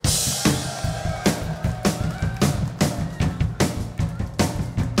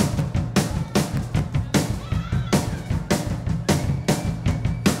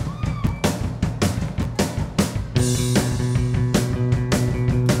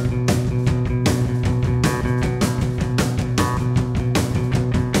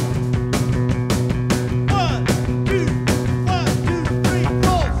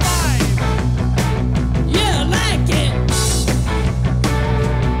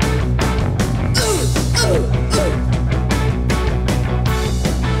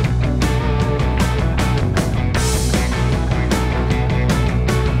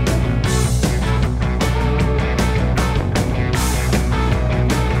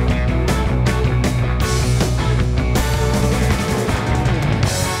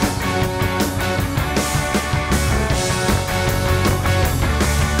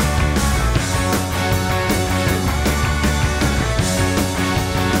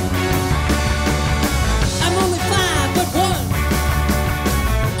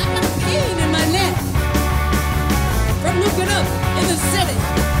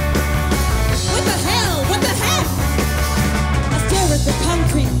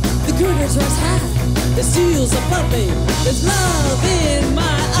spirits rise high, the seals above me, there's love in my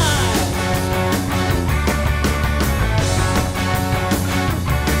eye.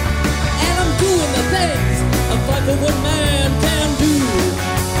 And I'm doing the things a fighter one man can do.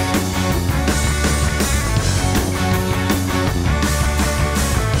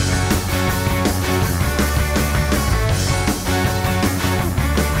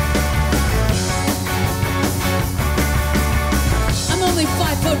 I'm only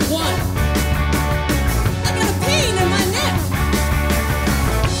 5'1". I got a pain in my neck.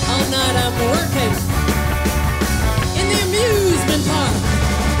 All night I'm working in the amusement park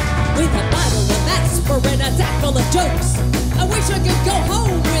with a bottle of aspirin, a sack full of jokes. I wish I could go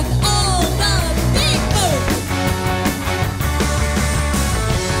home with all the big folks.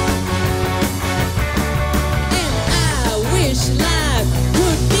 And I wish life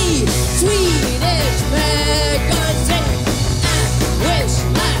could be Swedish magazine. I wish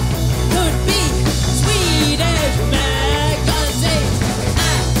life could be Swedish magazine. I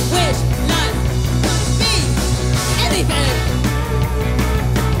wish life could be anything.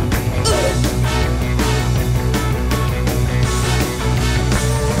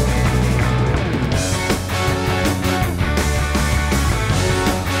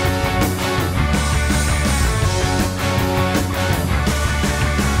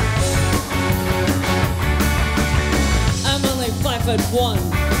 I'm only 5'1".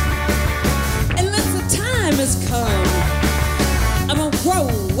 Unless the time has come, I won't grow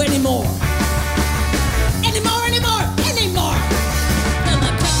anymore. Anymore. I'm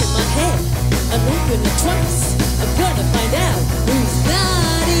not cracking my head. I'm opening it twice. I'm gonna find out who's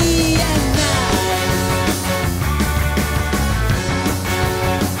naughty and nice.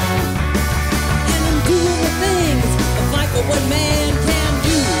 And I'm doing the things a fighter one man can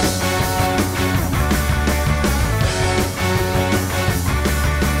do.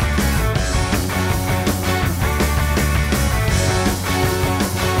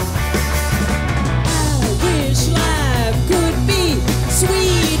 I wish life could be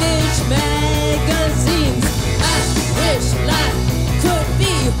Swedish magazines. I wish life could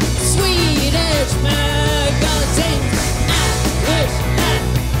be Swedish magazines. I wish life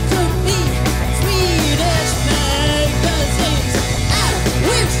could be Swedish magazines. I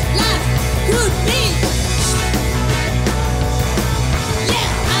wish life could be. Yeah,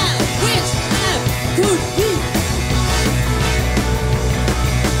 I wish life could be.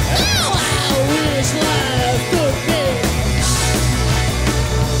 Oh, I wish life could be.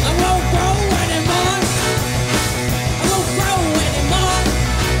 I won't grow anymore. I won't grow anymore.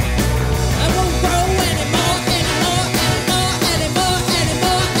 I won't grow anymore.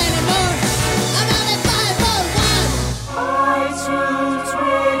 I'm only 5'1". iTunes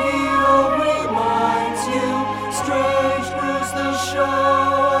Radio reminds you, Strange Brew's the show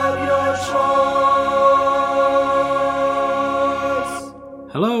of your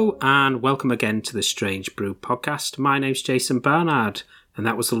choice. Hello and welcome again to the Strange Brew podcast. My name's Jason Barnard and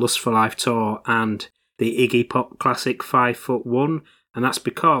that was the Lust for Life tour and the Iggy Pop classic 5'1", and that's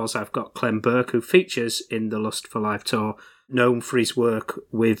because I've got Clem Burke, who features in the Lust for Life tour, known for his work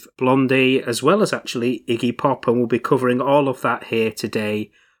with Blondie as well as actually Iggy Pop, and we'll be covering all of that here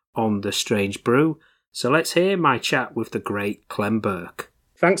today on the Strange Brew. So let's hear my chat with the great Clem Burke.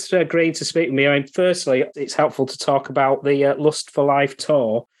 Thanks for agreeing to speak with me. I mean, firstly, it's helpful to talk about the Lust for Life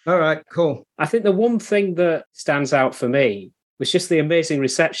tour. All right, cool. I think the one thing that stands out for me was just the amazing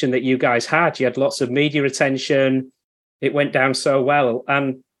reception that you guys had. You had lots of media attention. It went down so well.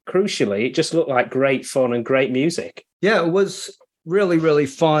 And crucially, it just looked like great fun and great music. Yeah, it was really, really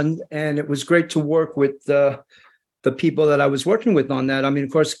fun. And it was great to work with the people that I was working with on that. I mean,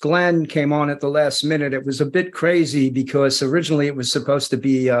 of course, Glenn came on at the last minute. It was a bit crazy because originally it was supposed to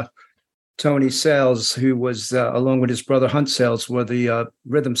be Tony Sales, who was, along with his brother Hunt Sales, were the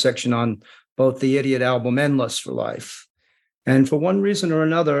rhythm section on both the Idiot album and Lust for Life. And for one reason or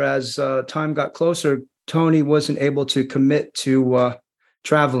another, as time got closer, Tony wasn't able to commit to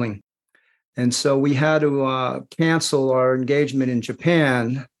traveling. And so we had to cancel our engagement in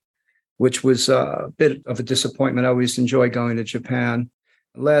Japan, which was a bit of a disappointment. I always enjoy going to Japan.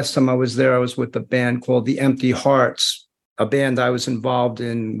 Last time I was there, I was with a band called The Empty Hearts, a band I was involved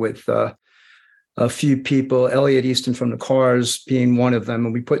in with a few people, Elliot Easton from the Cars being one of them.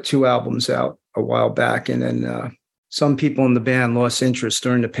 And we put 2 albums out a while back. And then some people in the band lost interest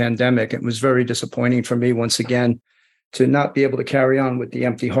during the pandemic. It was very disappointing for me, once again, to not be able to carry on with The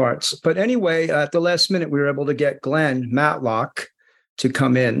Empty Hearts. But anyway, at the last minute, we were able to get Glenn Matlock to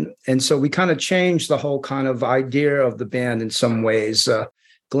come in. And so we kind of changed the whole kind of idea of the band in some ways.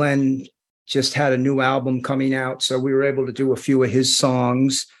 Glenn just had a new album coming out, so we were able to do a few of his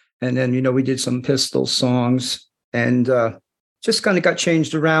songs. And then, we did some Pistol songs and just kind of got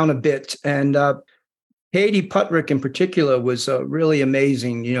changed around a bit. And Katie Puttrick in particular was really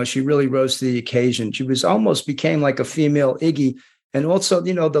amazing. She really rose to the occasion. She was almost became like a female Iggy. And also,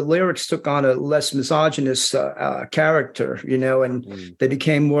 the lyrics took on a less misogynist character, and they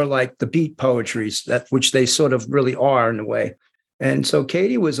became more like the beat poetries, which they sort of really are in a way. And so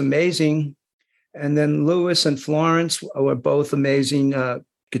Katie was amazing. And then Lewis and Florence were both amazing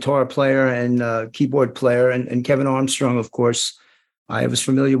guitar player and keyboard player. And Kevin Armstrong, of course, I was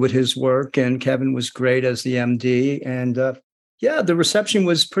familiar with his work, and Kevin was great as the MD. And the reception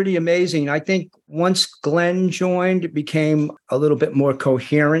was pretty amazing. I think once Glenn joined, it became a little bit more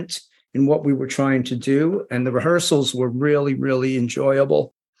coherent in what we were trying to do. And the rehearsals were really, really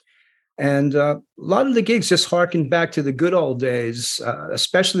enjoyable. And a lot of the gigs just harkened back to the good old days,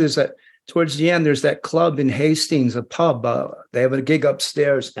 especially towards the end, there's that club in Hastings, a pub. They have a gig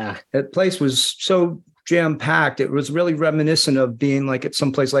upstairs. That place was so jam-packed. It was really reminiscent of being like at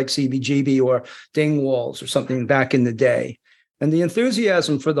some place like CBGB or Dingwalls or something back in the day. And the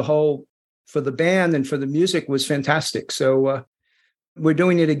enthusiasm for the band and for the music was fantastic. So we're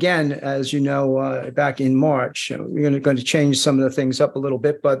doing it again, as you know, back in March. We're going to change some of the things up a little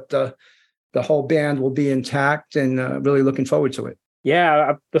bit, but the whole band will be intact, and really looking forward to it.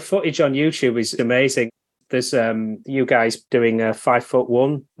 Yeah, the footage on YouTube is amazing. There's you guys doing a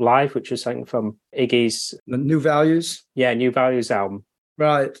 5'1" live, which is something from Iggy's The New Values. Yeah, New Values album.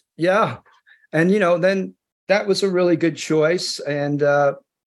 Right. Yeah. And, then that was a really good choice. And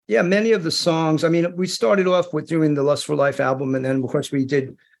many of the songs, we started off with doing the Lust for Life album. And then, of course, we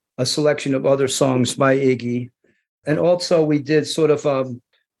did a selection of other songs by Iggy. And also we did sort of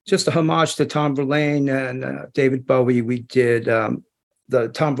just a homage to Tom Verlaine and David Bowie. We did the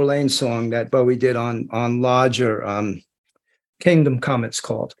Tom Verlaine song that Bowie did on Lodger, Kingdom Come, it's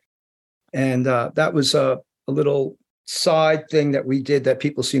called. And that was a little side thing that we did that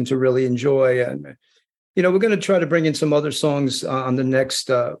people seem to really enjoy. And, we're going to try to bring in some other songs on the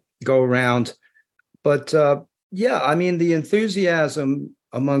next go around. But the enthusiasm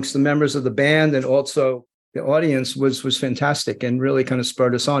amongst the members of the band and also the audience was fantastic and really kind of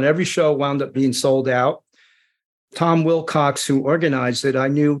spurred us on. Every show wound up being sold out. Tom Wilcox, who organized it, I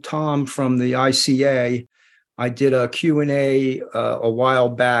knew Tom from the ICA. I did a Q&A a while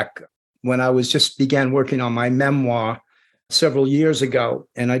back when I just began working on my memoir several years ago.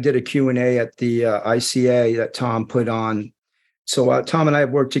 And I did a Q&A at the ICA that Tom put on. So Tom and I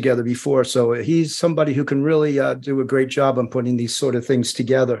have worked together before. So he's somebody who can really do a great job on putting these sort of things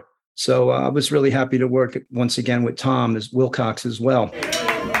together. So I was really happy to work once again with Tom as Wilcox as well.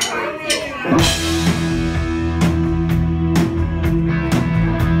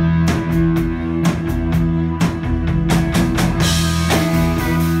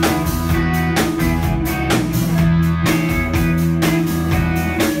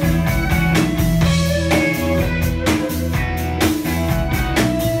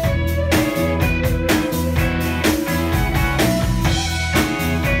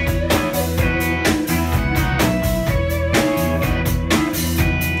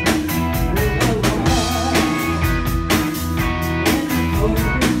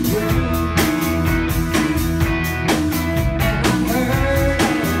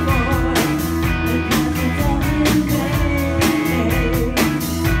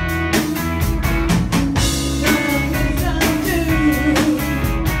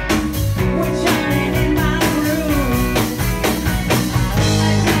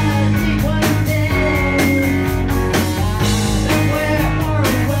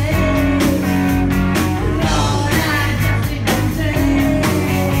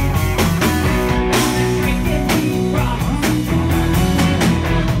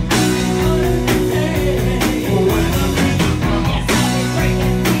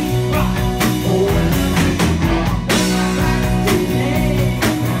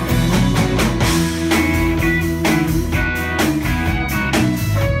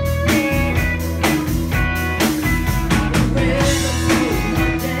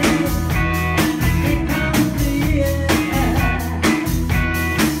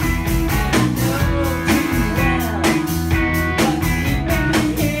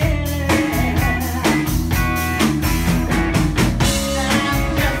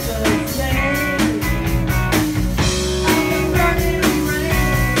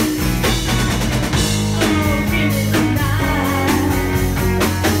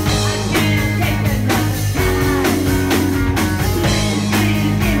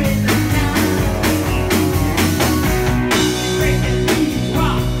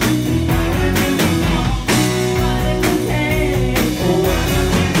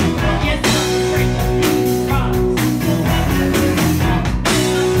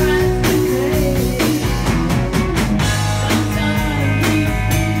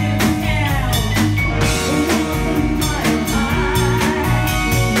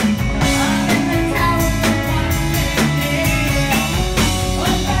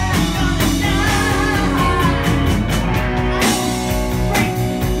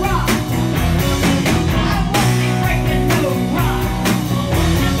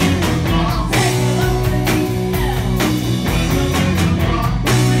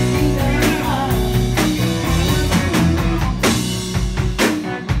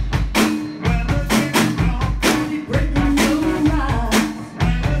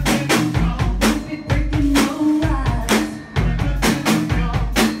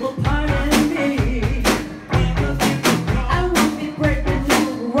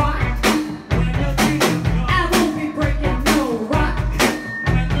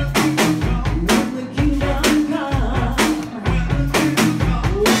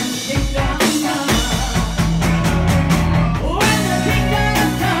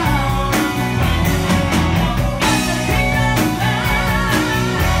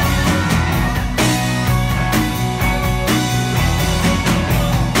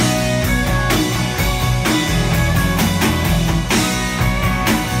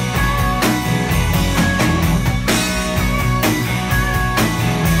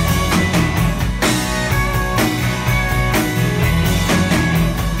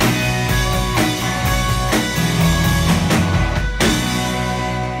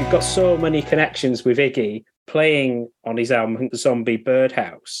 got so many connections with Iggy playing on his album, Zombie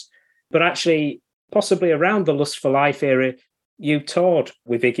Birdhouse. But actually, possibly around the Lust for Life era, you toured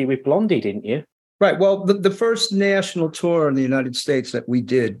with Iggy with Blondie, didn't you? Right. Well, the first national tour in the United States that we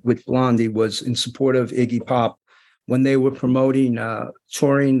did with Blondie was in support of Iggy Pop when they were promoting,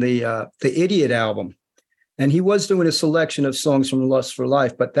 touring the Idiot album. And he was doing a selection of songs from Lust for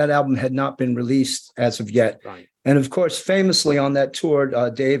Life, but that album had not been released as of yet. Right. And of course, famously on that tour,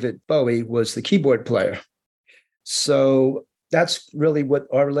 David Bowie was the keyboard player. So that's really what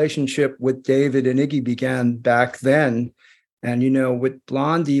our relationship with David and Iggy began back then. And, with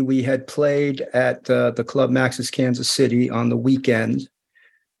Blondie, we had played at the Club Max's Kansas City on the weekend,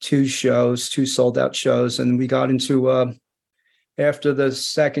 2 sold out shows. And we got into, after the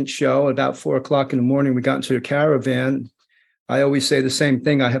second show, about 4:00 in the morning, we got into a caravan. I always say the same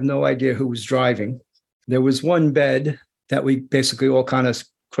thing. I have no idea who was driving. There was one bed that we basically all kind of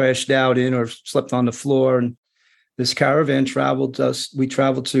crashed out in or slept on the floor. And this caravan we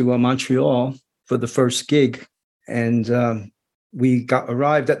traveled to Montreal for the first gig. And we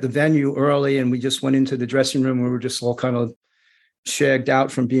arrived at the venue early, and we just went into the dressing room. We were just all kind of shagged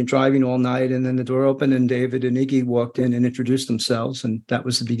out from driving all night. And then the door opened, and David and Iggy walked in and introduced themselves. And that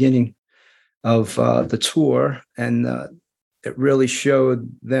was the beginning of the tour. And it really showed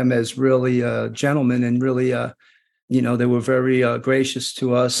them as really gentlemen, and really, they were very gracious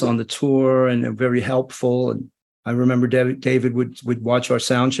to us on the tour and very helpful. And I remember David would watch our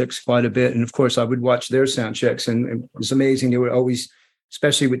sound checks quite a bit. And of course, I would watch their sound checks. And it was amazing. They would always,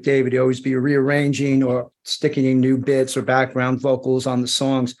 especially with David, he'd always be rearranging or sticking in new bits or background vocals on the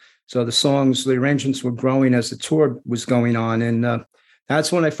songs. So the arrangements were growing as the tour was going on. And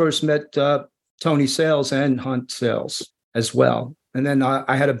that's when I first met Tony Sales and Hunt Sales as well. And then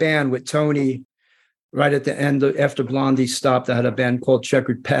I had a band with Tony right at the end, after Blondie stopped. I had a band called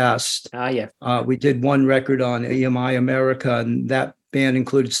Checkered Past. Yeah. We did one record on EMI America, and that band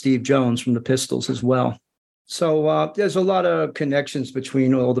included Steve Jones from the Pistols as well. So there's a lot of connections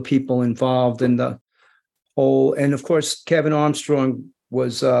between all the people involved in the whole. And of course, Kevin Armstrong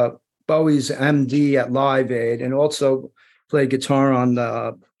was Bowie's MD at Live Aid, and also played guitar on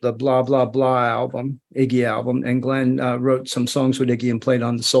the Blah, Blah, Blah album, Iggy album. And Glenn wrote some songs with Iggy and played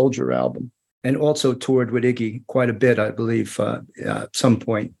on the Soldier album. And also toured with Iggy quite a bit, I believe, at some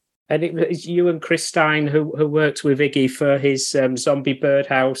point. And it was you and Chris Stein who worked with Iggy for his Zombie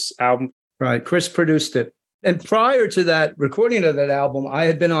Birdhouse album. Right. Chris produced it. And prior to that recording of that album, I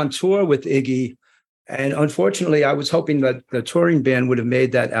had been on tour with Iggy. And unfortunately, I was hoping that the touring band would have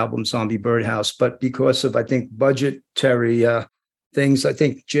made that album, Zombie Birdhouse. But because of, I think, budgetary things, I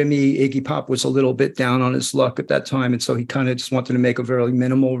think Iggy Pop was a little bit down on his luck at that time. And so he kind of just wanted to make a very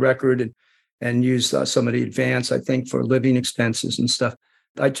minimal record and use some of the advance, I think, for living expenses and stuff.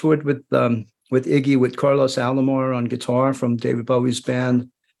 I toured with Iggy, with Carlos Alomar on guitar from David Bowie's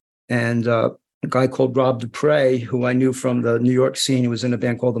band, and a guy called Rob Dupre, who I knew from the New York scene. He was in a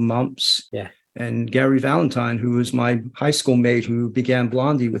band called The Mumps. Yeah. And Gary Valentine, who was my high school mate who began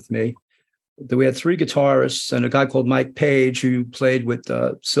Blondie with me. We had 3 guitarists and a guy called Mike Page, who played with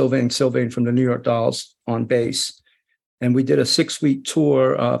Sylvain from the New York Dolls on bass. And we did a 6-week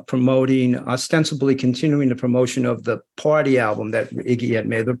tour ostensibly continuing the promotion of the Party album that Iggy had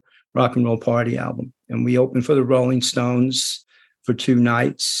made, the Rock and Roll Party album. And we opened for the Rolling Stones for 2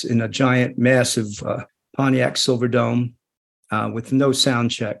 nights in a giant, massive Pontiac Silverdome with no sound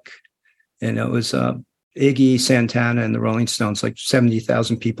check. And it was Iggy, Santana, and the Rolling Stones, like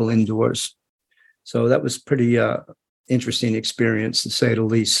 70,000 people indoors. So that was pretty interesting experience, to say the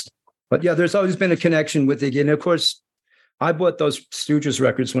least. But yeah, there's always been a connection with Iggy. And of course, I bought those Stooges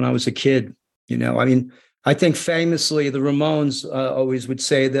records when I was a kid. I think famously the Ramones always would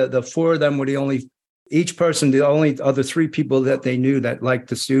say that the 4 of them were the only other 3 people that they knew that liked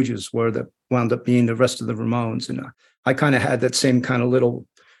the Stooges wound up being the rest of the Ramones. And I kind of had that same kind of little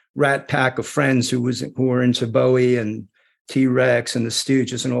rat pack of friends who were into Bowie and T-Rex and the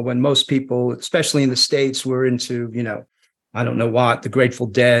Stooges and all, when most people, especially in the States, were into, I don't know what, the Grateful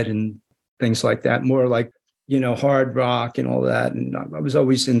Dead and things like that, more like, hard rock and all that. And I was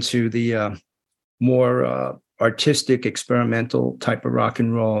always into the more artistic, experimental type of rock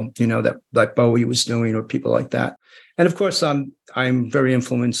and roll, that like Bowie was doing, or people like that. And of course, I'm very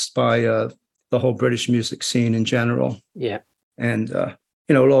influenced by the whole British music scene in general. Yeah. And,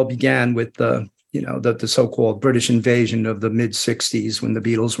 it all began with the so-called British invasion of the mid-'60s when the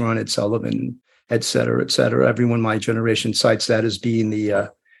Beatles were on Ed Sullivan, et cetera, et cetera. Everyone my generation cites that as being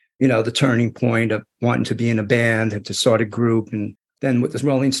the turning point of wanting to be in a band, to start a group. And then with the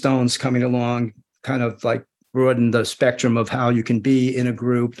Rolling Stones coming along, kind of like broaden the spectrum of how you can be in a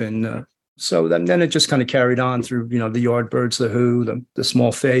group. And so then it just kind of carried on through, the Yardbirds, the Who, the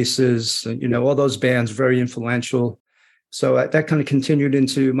Small Faces, all those bands, very influential. So that kind of continued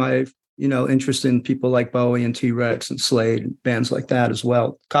into my, interest in people like Bowie and T-Rex and Slade and bands like that as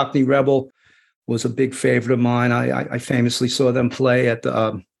well. Cockney Rebel was a big favorite of mine. I famously saw them play at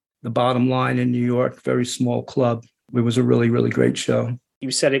the Bottom Line in New York, very small club. It was a really, really great show. You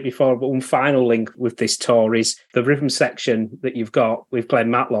said it before, but one final link with this tour is the rhythm section that you've got with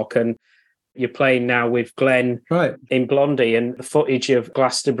Glenn Matlock, and you're playing now with Glenn in Blondie, and the footage of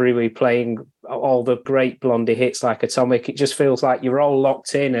Glastonbury, we playing all the great Blondie hits like Atomic. It just feels like you're all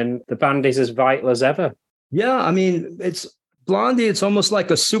locked in and the band is as vital as ever. Yeah, I mean, it's Blondie. It's almost like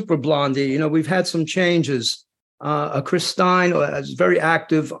a super Blondie. We've had some changes. Chris Stein is very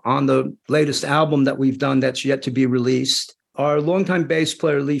active on the latest album that we've done that's yet to be released. Our longtime bass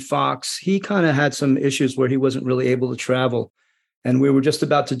player, Lee Fox, he kind of had some issues where he wasn't really able to travel. And we were just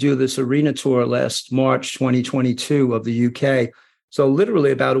about to do this arena tour last March 2022 of the UK. So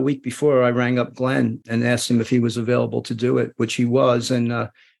literally about a week before, I rang up Glenn and asked him if he was available to do it, which he was. And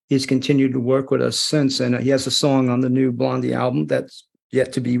he's continued to work with us since. And he has a song on the new Blondie album that's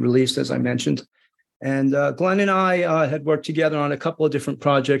yet to be released, as I mentioned. And Glenn and I had worked together on a couple of different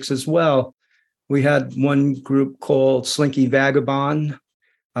projects as well. We had one group called Slinky Vagabond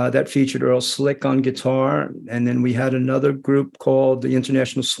that featured Earl Slick on guitar. And then we had another group called the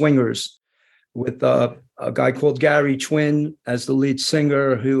International Swingers with a guy called Gary Twin as the lead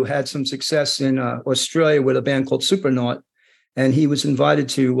singer, who had some success in Australia with a band called Supernaut. And he was invited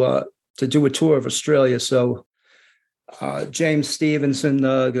to do a tour of Australia. So James Stevenson,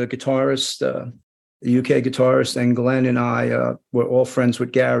 the guitarist, the UK guitarist, and Glenn and I were all friends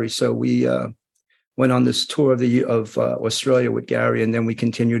with Gary. So we went on this tour of Australia with Gary, and then we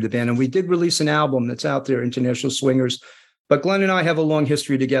continued the band. And we did release an album that's out there, International Swingers. But Glenn and I have a long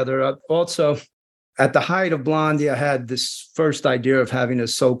history together. Also, at the height of Blondie, I had this first idea of having a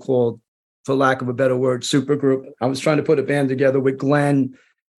so-called, for lack of a better word, supergroup. I was trying to put a band together with Glenn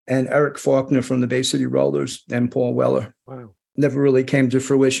and Eric Faulkner from the Bay City Rollers and Paul Weller. Wow. Never really came to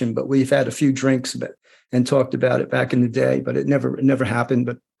fruition, but we've had a few drinks and talked about it back in the day, but it never happened.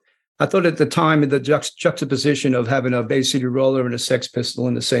 But I thought at the time, the juxtaposition of having a Bay City Roller and a Sex Pistol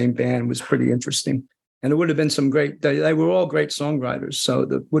in the same band was pretty interesting. And it would have been some great, they were all great songwriters. So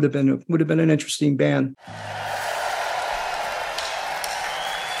that would have been an interesting band.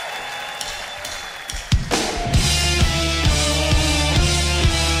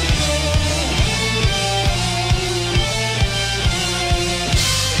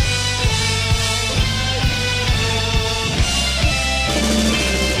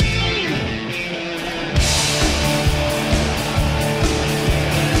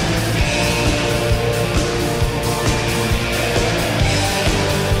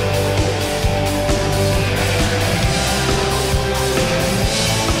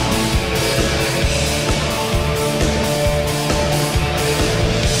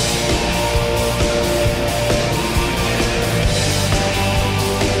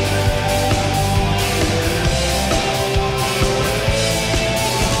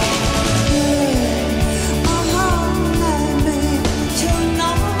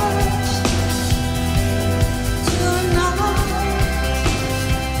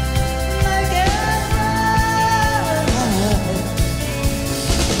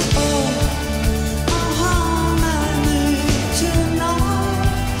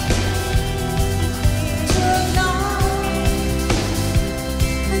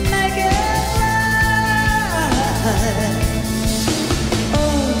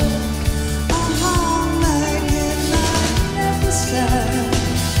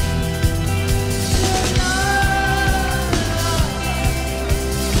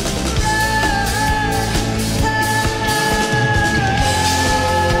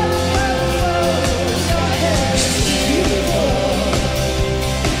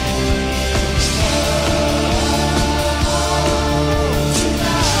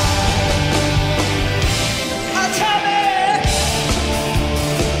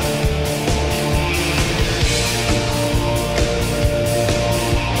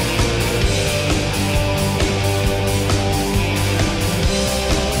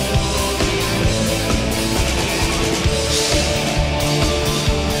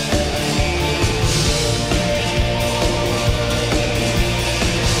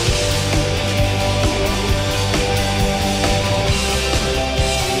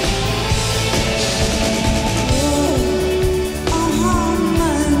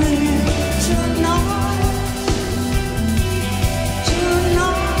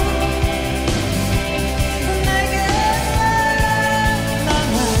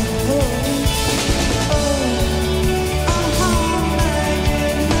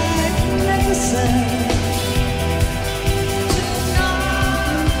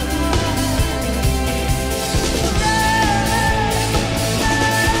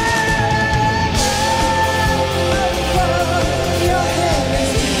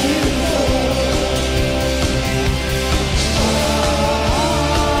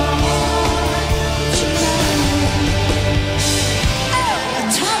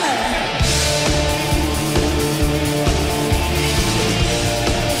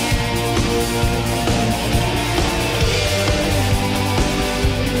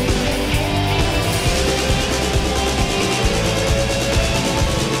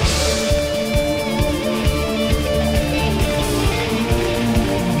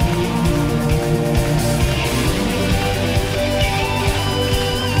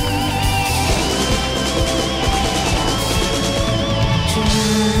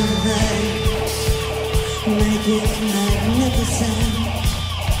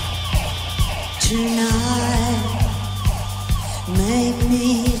 tonight. Make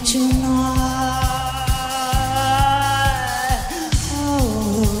me tonight.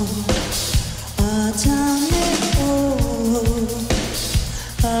 Oh, atomic, oh,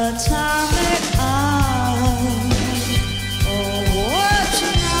 atomic eye. Oh,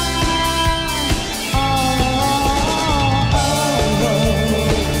 tonight. Oh,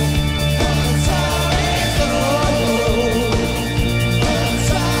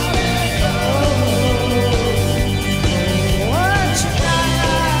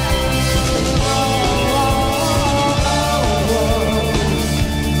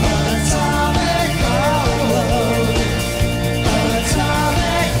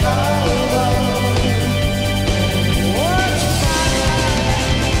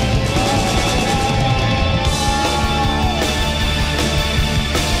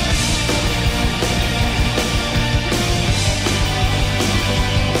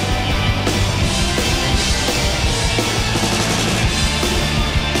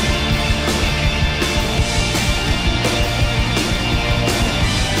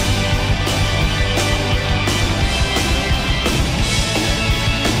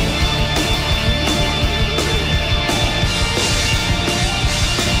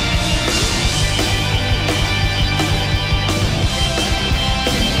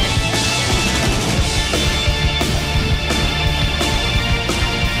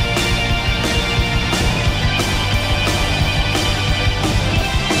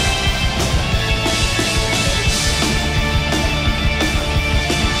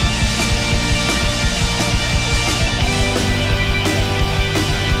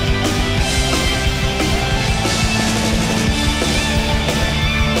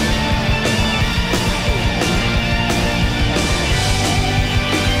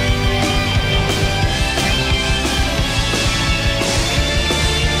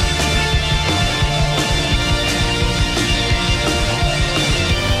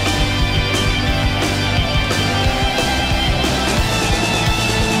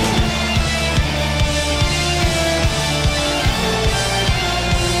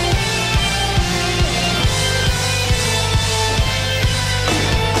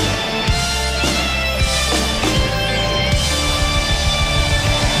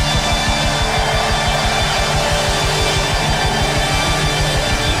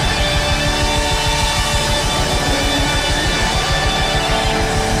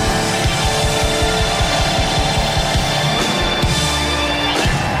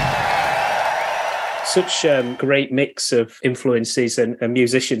 Such great mix of influences and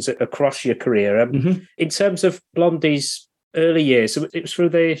musicians across your career. In terms of Blondie's early years, it was through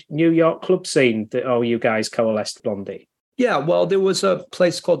the New York club scene that all you guys coalesced Blondie. Yeah, well, there was a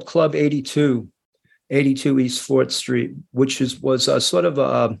place called Club 82, 82 East 4th Street, which was sort of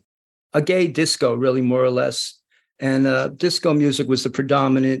a gay disco, really, more or less. And disco music was the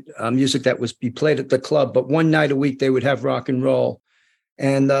predominant music that was be played at the club. But one night a week, they would have rock and roll.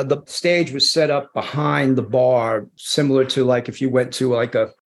 And the stage was set up behind the bar, similar to like if you went to like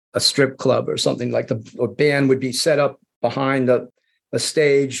a strip club or something, like a band would be set up behind a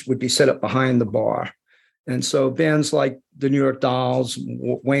stage would be set up behind the bar. And so bands like the New York Dolls,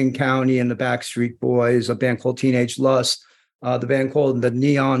 Wayne County and the Backstreet Boys, a band called Teenage Lust, the band called the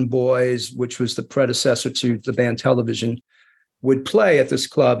Neon Boys, which was the predecessor to the band Television, would play at this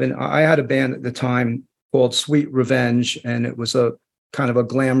club. And I had a band at the time called Sweet Revenge, and it was a kind of a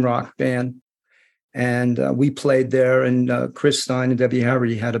glam rock band. And we played there, and Chris Stein and Debbie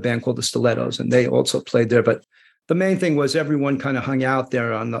Harry had a band called the Stilettos, and they also played there. But the main thing was everyone kind of hung out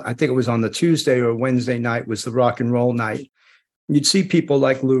there I think it was on the Tuesday or Wednesday night was the rock and roll night. You'd see people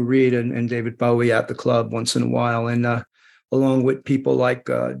like Lou Reed and David Bowie at the club once in a while, and along with people like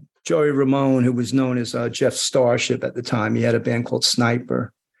Joey Ramone, who was known as Jeff Starship at the time. He had a band called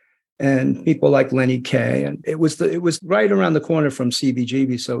Sniper. And people like Lenny Kaye. And it was right around the corner from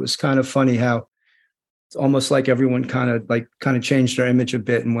CBGB. So it was kind of funny how it's almost like everyone kind of changed their image a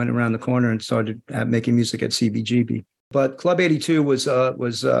bit and went around the corner and started making music at CBGB. But Club 82 was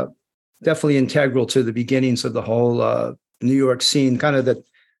definitely integral to the beginnings of the whole New York scene, kind of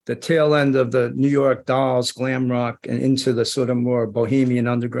the tail end of the New York Dolls, glam rock, and into the sort of more bohemian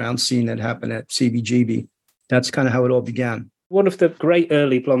underground scene that happened at CBGB. That's kind of how it all began. One of the great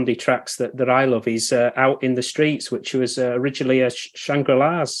early Blondie tracks that I love is Out in the Streets, which was originally a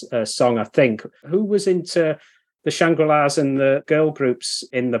Shangri-La's song, I think. Who was into the Shangri-Las and the girl groups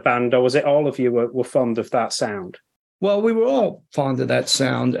in the band, or was it all of you were fond of that sound? Well, we were all fond of that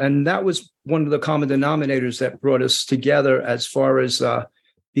sound, and that was one of the common denominators that brought us together as far as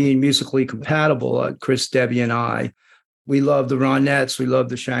being musically compatible, Chris, Debbie, and I. We loved the Ronettes, we loved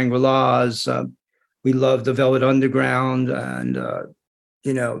the Shangri-Las, We loved the Velvet Underground and,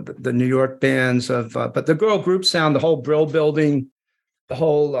 the New York bands but the girl group sound, the whole Brill Building, the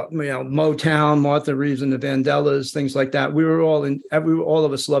whole, Motown, Martha Reeves and the Vandellas, things like that. All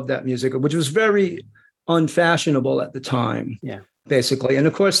of us loved that music, which was very unfashionable at the time. Yeah. Basically. And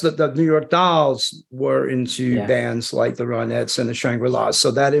of course, the New York Dolls were into Yeah. bands like the Ronettes and the Shangri-Las. So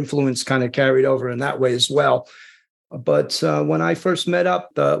that influence kind of carried over in that way as well. But when I first met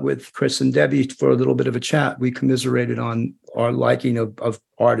up with Chris and Debbie for a little bit of a chat, we commiserated on our liking of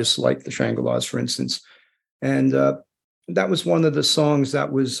artists like the Shangri-Las, for instance. And that was one of the songs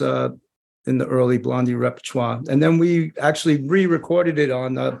that was in the early Blondie repertoire. And then we actually re-recorded it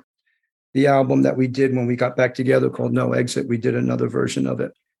on the album that we did when we got back together called No Exit. We did another version of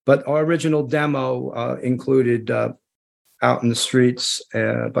it. But our original demo included Out in the Streets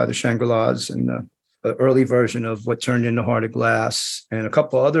by the Shangri-Las and the early version of What Turned Into Heart of Glass and a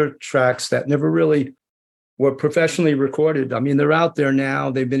couple other tracks that never really were professionally recorded. I mean, they're out there now.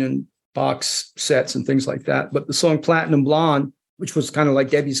 They've been in box sets and things like that. But the song Platinum Blonde, which was kind of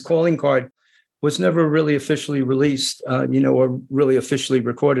like Debbie's calling card, was never really officially released, or really officially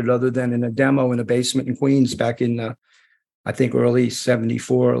recorded other than in a demo in a basement in Queens back in, I think, early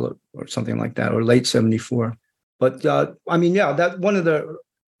 74 or something like that, or late 74. But that one of the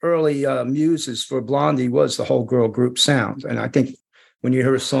early muses for Blondie was the whole girl group sound. And I think when you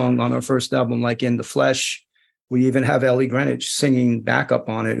hear a song on our first album, like In the Flesh, we even have Ellie Greenwich singing backup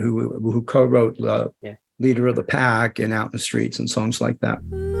on it, who co-wrote Leader of the Pack and Out in the Streets and songs like that.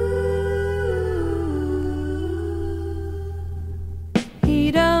 He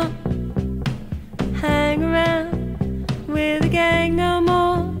don't hang around with the gang no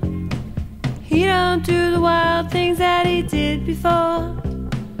more. He don't do the wild things that he did before.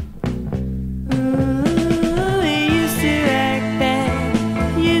 He used to act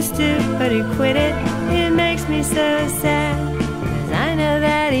bad, used to, but he quit it. It makes me so sad, 'cause I know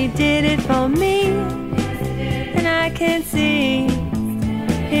that he did it for me, and I can see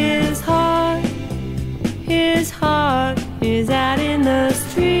his heart is out in the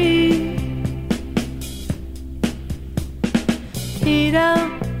street. He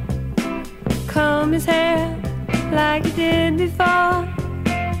don't comb his hair like he did before.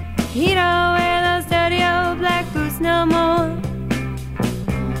 He don't wear those dirty old black boots no more.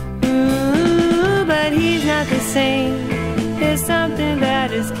 Ooh, but he's not the same. There's something about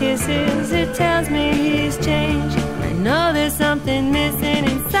his kisses, it tells me he's changed. I know there's something missing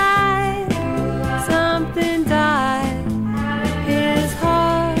inside. Something died.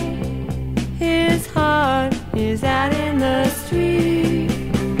 His heart is out in the street.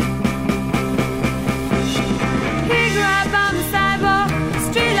 He grew up on the sidewalk,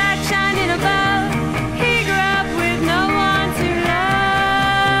 streetlight shining above. He grew up with no one to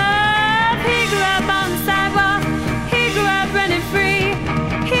love. He grew up on the sidewalk, he grew up running free.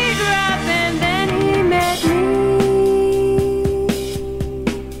 He grew up and then he met me.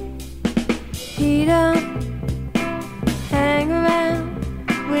 He don't hang around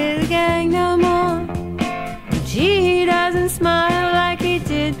with a gang no more. Gee, he doesn't smile like he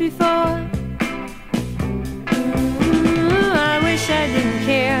did before. I wish I didn't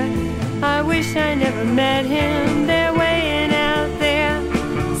care. I wish I never met him. They're weighing out there,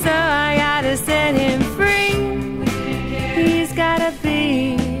 so I gotta set him free. He's gotta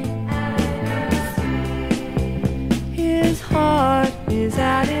be. His heart is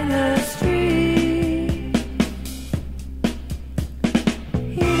out in the street.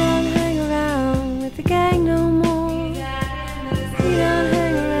 He don't hang around with the gang no more. He don't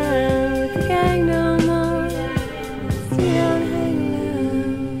hang around with the gang no more. He don't hang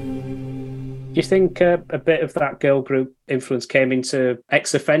around. Do you think a bit of that girl group influence came into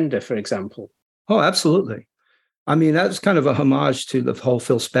Ex-Offender, for example? Oh, absolutely. I mean, that's kind of a homage to the whole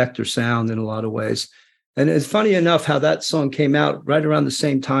Phil Spector sound in a lot of ways. And it's funny enough how that song came out right around the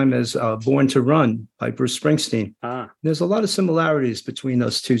same time as Born to Run by Bruce Springsteen. There's a lot of similarities between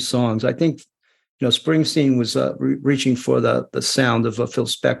those two songs. I think, Springsteen was reaching for the sound of a Phil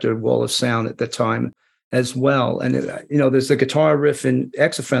Spector wall of sound at the time as well. And, there's the guitar riff in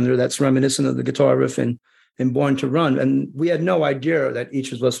Ex-Offender that's reminiscent of the guitar riff in Born to Run. And we had no idea that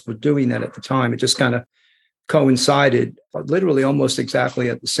each of us were doing that at the time. It just kind of coincided literally almost exactly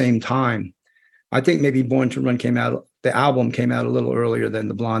at the same time. I think maybe Born to Run the album came out a little earlier than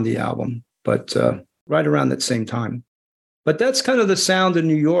the Blondie album, but right around that same time. But that's kind of the sound of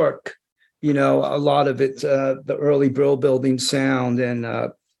New York, a lot of it, the early Brill Building sound. And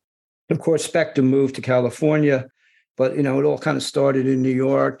of course, Spector moved to California, but, it all kind of started in New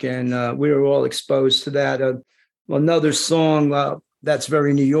York and we were all exposed to that. Another song That's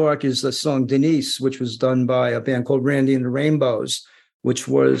Very New York is the song Denise, which was done by a band called Randy and the Rainbows, which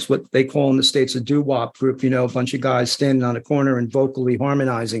was what they call in the States a doo-wop group, a bunch of guys standing on a corner and vocally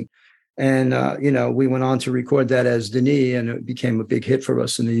harmonizing. And, we went on to record that as Denis, and it became a big hit for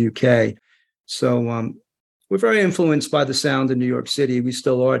us in the UK. So we're very influenced by the sound in New York City. We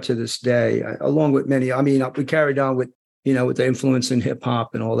still are to this day, along with many. I mean, we carried on with, with the influence in hip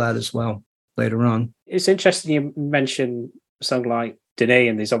hop and all that as well later on. It's interesting you mention a song like Denis,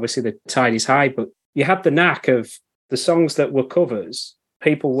 and there's obviously the Tide is High, but you had the knack of the songs that were covers.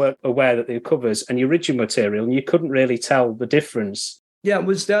 People weren't aware that they were covers, and the original material, and you couldn't really tell the difference. Yeah, it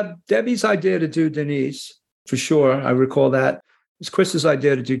was Debbie's idea to do Denise, for sure. I recall that. It was Chris's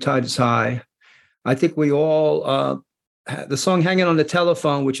idea to do Tide is High. I think we all, the song Hanging on the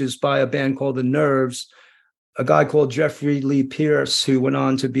Telephone, which is by a band called The Nerves, a guy called Jeffrey Lee Pierce, who went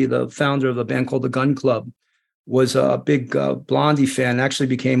on to be the founder of a band called the Gun Club, was a big Blondie fan, actually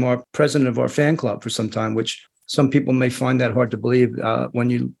became our president of our fan club for some time, which some people may find that hard to believe when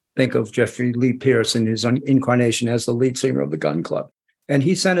you think of Jeffrey Lee Pierce in his incarnation as the lead singer of the Gun Club. And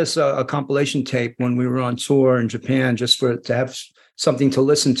he sent us a compilation tape when we were on tour in Japan just to have something to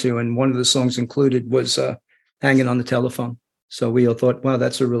listen to. And one of the songs included was Hanging on the Telephone. So we all thought, wow,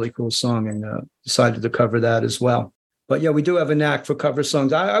 that's a really cool song, and decided to cover that as well. But yeah, we do have a knack for cover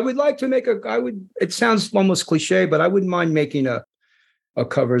songs. I would like to make it sounds almost cliche, but I wouldn't mind making a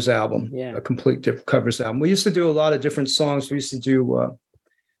covers album, a complete covers album. We used to do a lot of different songs. We used to do a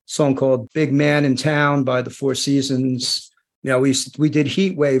song called Big Man in Town by the Four Seasons. We did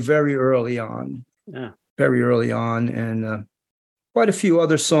Heat Wave very early on, and quite a few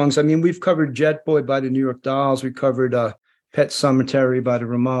other songs. I mean, we've covered Jet Boy by the New York Dolls. We covered Pet Cemetery by the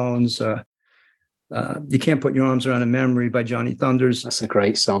Ramones. You Can't Put Your Arms Around a Memory by Johnny Thunders. That's a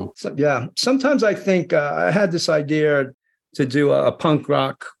great song. So, yeah. Sometimes I think I had this idea to do a punk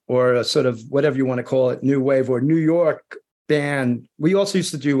rock or a sort of whatever you want to call it, new wave or New York band. We also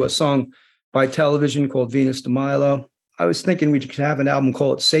used to do a song by Television called Venus de Milo. I was thinking we could have an album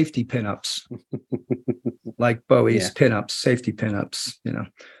called Safety Pinups, like Bowie's Pinups, Safety Pinups,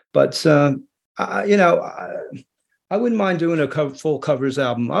 But, I wouldn't mind doing a full covers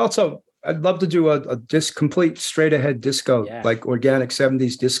album. I'd love to do a complete straight ahead disco, like organic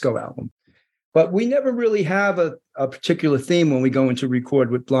 70s disco album. But we never really have a particular theme when we go into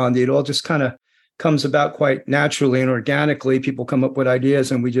record with Blondie. It all just kind of comes about quite naturally and organically. People come up with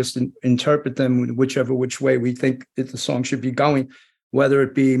ideas and we just interpret them which way we think that the song should be going, whether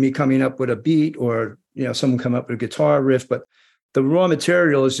it be me coming up with a beat or, someone come up with a guitar riff. But the raw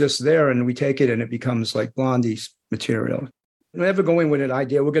material is just there, and we take it and it becomes like Blondie's material. We never go in with an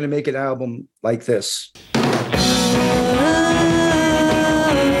idea, we're going to make an album like this.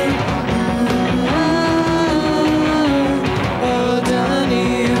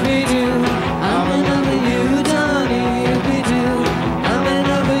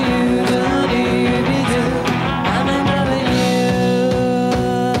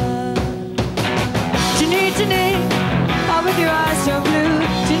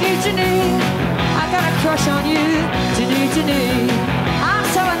 Crush on you, Denis. I'm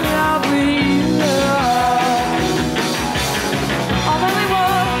so in love with you. Oh, when we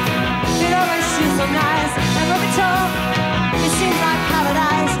walk, it always seems so nice. And when we talk, it seems like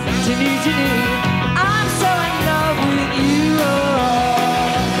paradise. Denis, I'm so in love with you.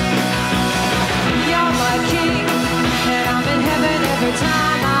 You're my king, and I'm in heaven every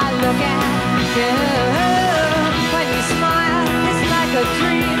time I look at you. When you smile, it's like a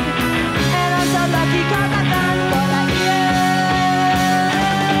dream. So lucky 'cause I found one like you.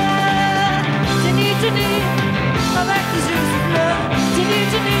 Denis,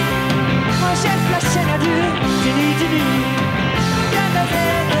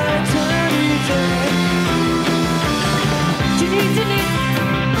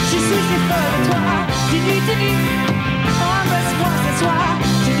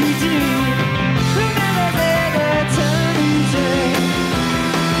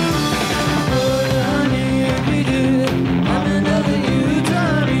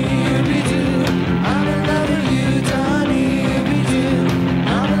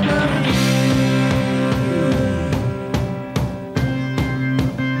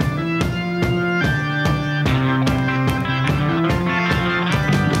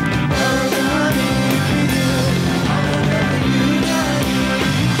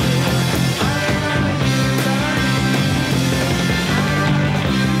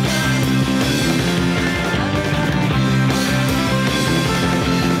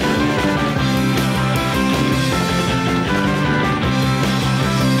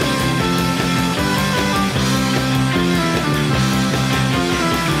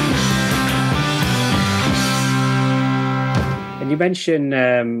 you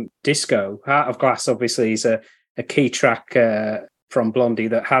mentioned Disco. Heart of Glass obviously is a key track from Blondie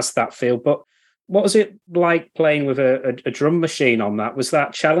that has that feel. But what was it like playing with a drum machine on that? Was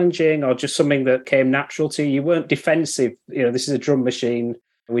that challenging or just something that came natural to you? You weren't defensive. This is a drum machine.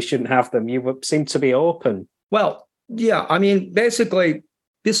 We shouldn't have them. You seemed to be open. Well, yeah. I mean, basically,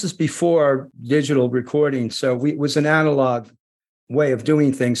 this is before digital recording. So it was an analog way of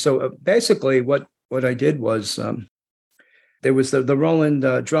doing things. So basically what I did was there was the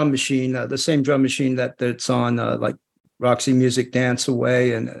Roland drum machine, the same drum machine that's on like Roxy Music Dance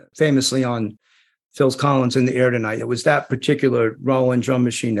Away and famously on Phil Collins in the Air Tonight. It was that particular Roland drum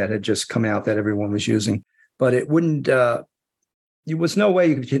machine that had just come out that everyone was using. But it wouldn't, there was no way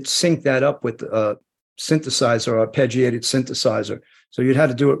you could sync that up with a synthesizer or arpeggiated synthesizer. So you'd have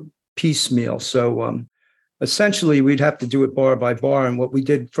to do it piecemeal. So essentially, we'd have to do it bar by bar. And what we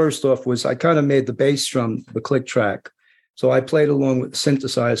did first off was I kind of made the bass drum the click track. So I played along with the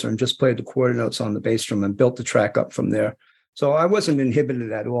synthesizer and just played the quarter notes on the bass drum and built the track up from there. So I wasn't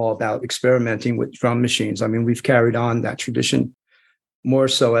inhibited at all about experimenting with drum machines. I mean, we've carried on that tradition more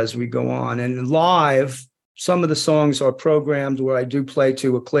so as we go on. And live, some of the songs are programmed where I do play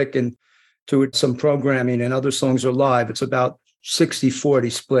to a click and to some programming, and other songs are live. It's about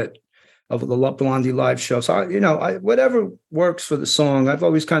 60-40 split of the Blondie live show. So, whatever works for the song, I've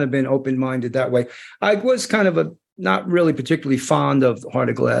always kind of been open-minded that way. I was kind of not really particularly fond of Heart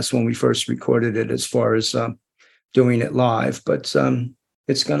of Glass when we first recorded it as far as doing it live, but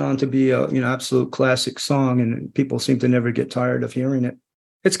it's gone on to be a absolute classic song, and people seem to never get tired of hearing it.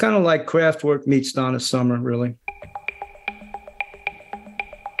 It's kind of like Kraftwerk meets Donna Summer, really.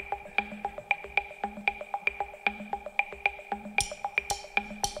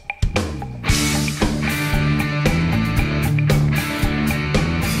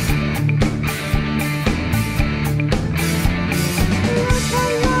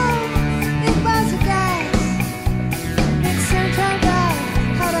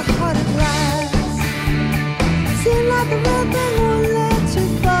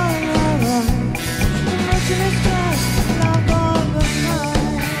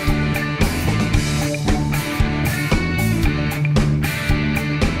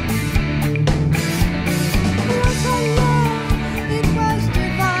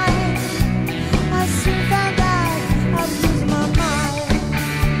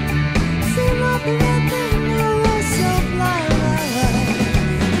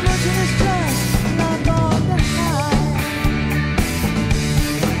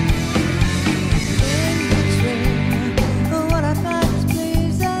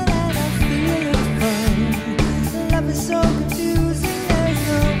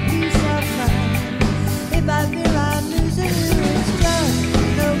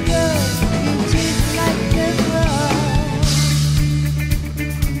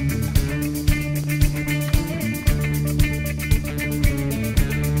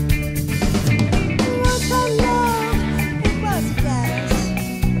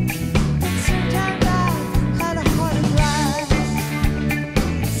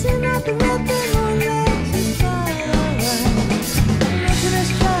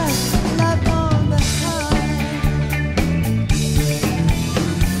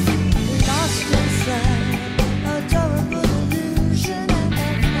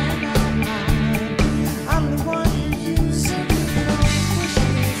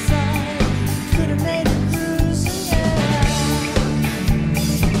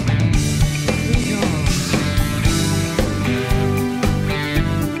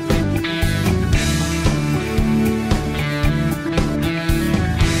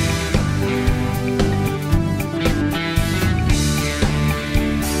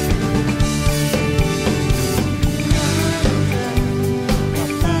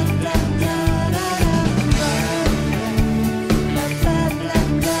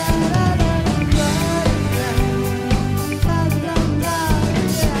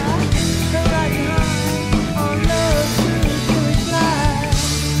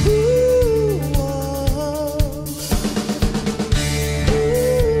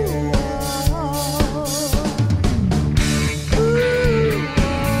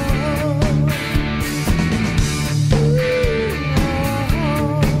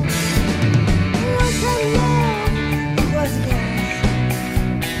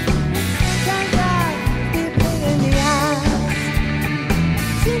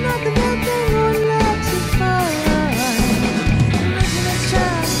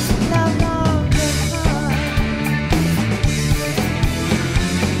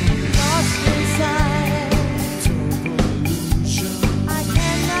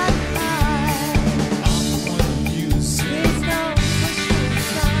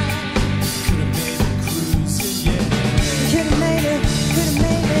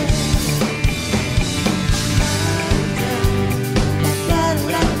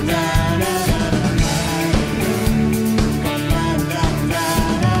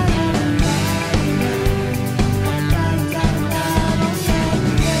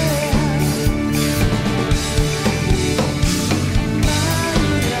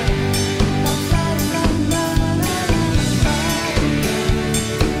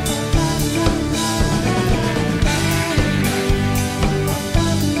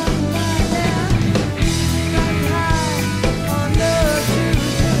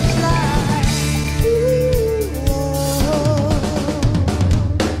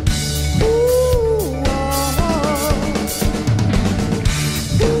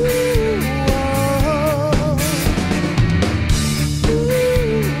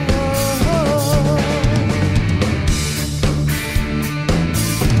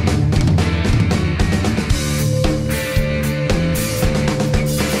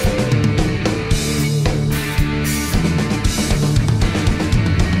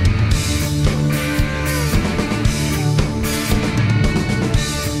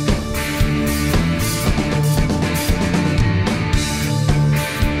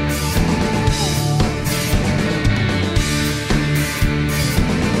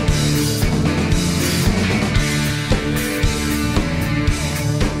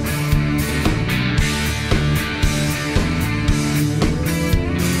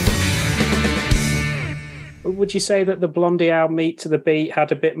 would you say that the Blondie album Eat to the Beat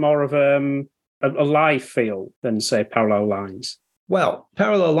had a bit more of a live feel than, say, Parallel Lines? Well,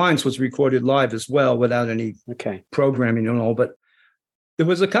 Parallel Lines was recorded live as well without any programming and all, but there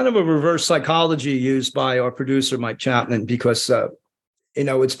was a kind of a reverse psychology used by our producer, Mike Chapman, because,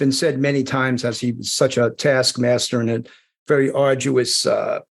 it's been said many times as he was such a taskmaster and a very arduous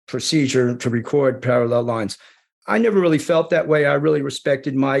procedure to record Parallel Lines. I never really felt that way. I really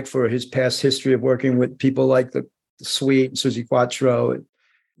respected Mike for his past history of working with people like the Sweet, Suzi Quatro,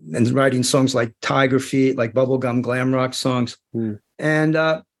 and writing songs like Tiger Feet, like bubblegum glam rock songs. And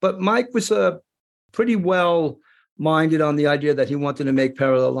but Mike was pretty well minded on the idea that he wanted to make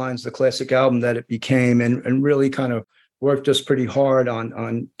Parallel Lines the classic album that it became, and really kind of worked us pretty hard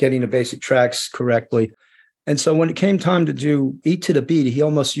on getting the basic tracks correctly. And so when it came time to do Eat to the Beat, he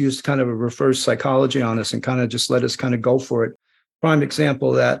almost used kind of a reverse psychology on us and kind of just let us kind of go for it. Prime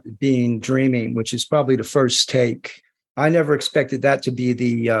example of that being Dreaming, which is probably the first take. I never expected that to be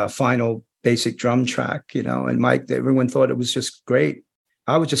the final basic drum track, and Mike, everyone thought it was just great.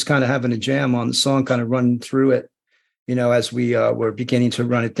 I was just kind of having a jam on the song, kind of running through it, as we were beginning to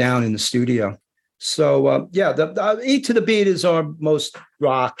run it down in the studio. So, the Eat to the Beat is our most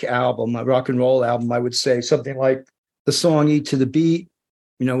rock album, a rock and roll album, I would say. Something like the song Eat to the Beat,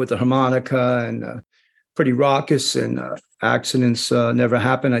 with the harmonica and pretty raucous, and Accidents Never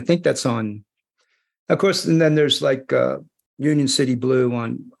Happen. I think that's on, of course, and then there's like Union City Blue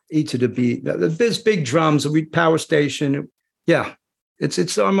on Eat to the Beat. There's big drums, Power Station. Yeah,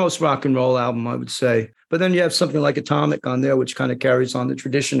 it's our most rock and roll album, I would say. But then you have something like Atomic on there, which kind of carries on the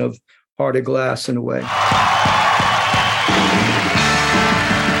tradition of Heart of Glass in a way. I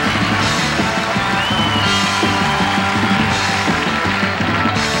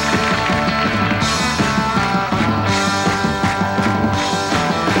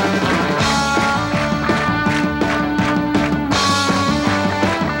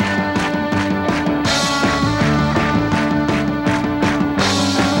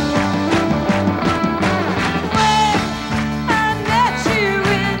met you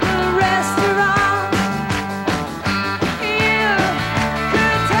in the restaurant.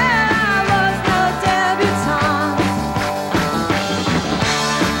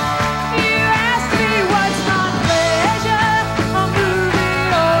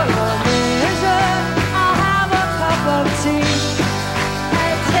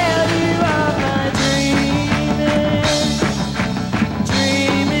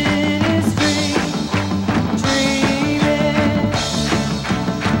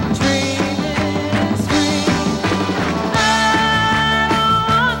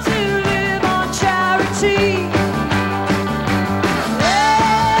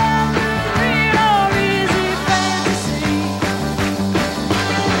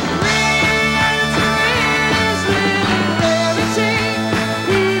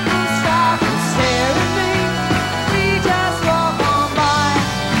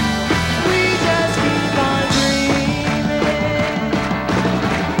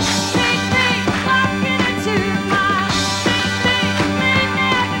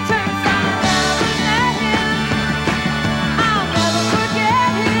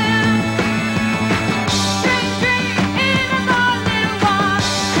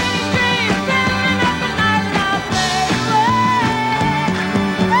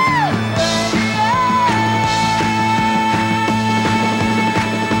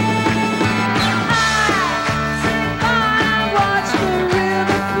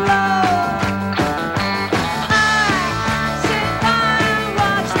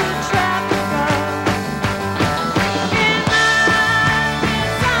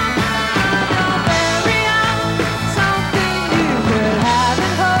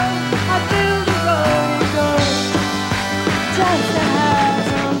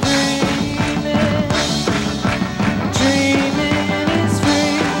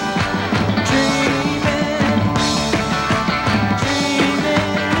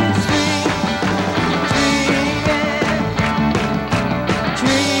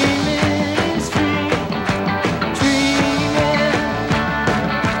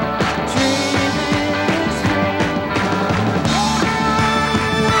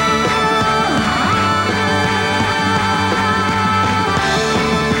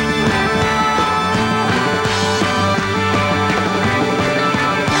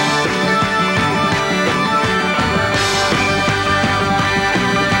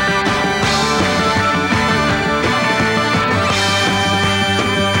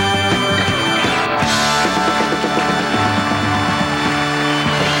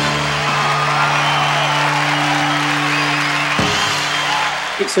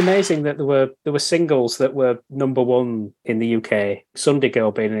 It's amazing that there were singles that were number one in the UK, Sunday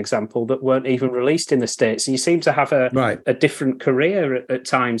Girl being an example, that weren't even released in the States. And you seem to have a different career at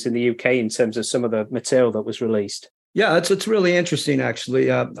times in the UK in terms of some of the material that was released. Yeah, it's really interesting,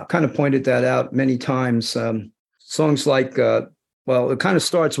 actually. I kind of pointed that out many times. Songs like, it kind of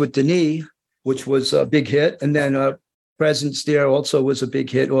starts with Denis, which was a big hit. And then Presence There also was a big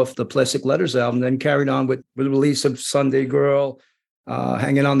hit off the Plastic Letters album, then carried on with the release of Sunday Girl,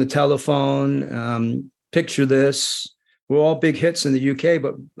 Hanging on the Telephone, Picture This, were all big hits in the UK,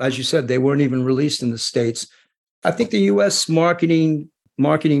 but as you said, they weren't even released in the States. I think the US marketing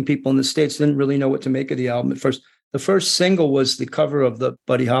people in the States didn't really know what to make of the album at first. The first single was the cover of the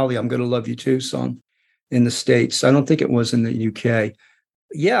Buddy Holly, I'm Gonna Love You Too song in the States. I don't think it was in the UK.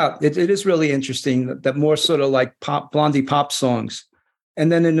 Yeah, it is really interesting that more sort of like Blondie pop songs. And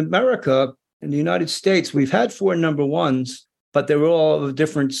then in America, in the United States, we've had 4 number ones, but they were all of a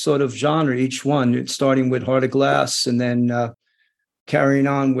different sort of genre, each one, starting with Heart of Glass and then carrying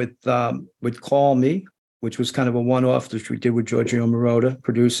on with Call Me, which was kind of a one-off, which we did with Giorgio Moroder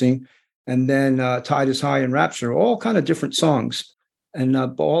producing. And then Tide is High and Rapture, all kind of different songs. And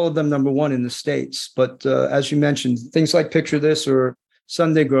all of them number one in the States. But as you mentioned, things like Picture This or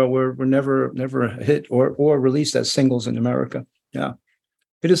Sunday Girl were never a hit or released as singles in America. Yeah.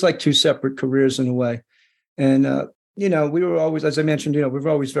 It is like 2 separate careers in a way. And, we were always, as I mentioned, we were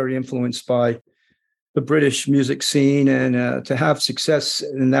always very influenced by the British music scene. And to have success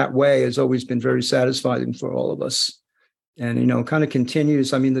in that way has always been very satisfying for all of us. And, kind of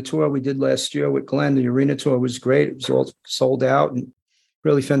continues. I mean, the tour we did last year with Glenn, the arena tour, was great. It was all sold out and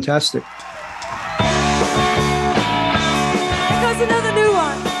really fantastic. Here's another new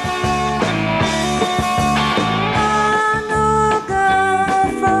one. I know a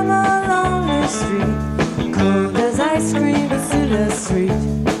girl from a lonely street, cold as ice cream, but still as sweet.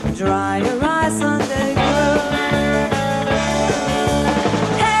 Dry your eyes, Sunday girl.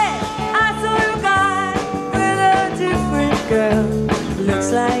 Hey, I saw a guy with a different girl.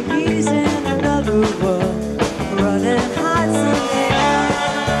 Looks like he's in another world, running hot Sunday girl.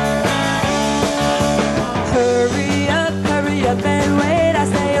 Hurry up and wait, I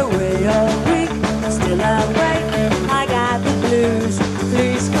stay away all week. Still I wait, I got the blues.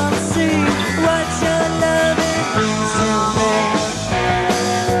 Please come see what your loving means to me.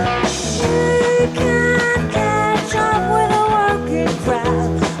 We can't catch up with a working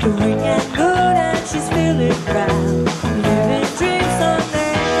crowd. The weekend good and she's feeling proud. Living dreams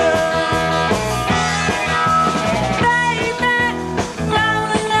Sunday girl. Baby, I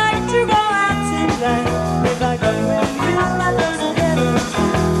would like to go out tonight. If I go with you, I doesn't get it.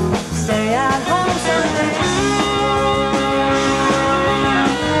 Stay at home Sunday.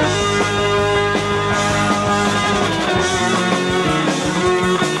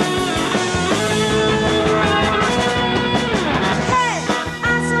 Hey, I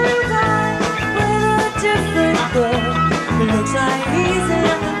saw you guy with a different girl. It looks like he's in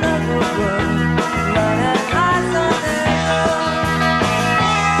another world. Running high Sunday girl.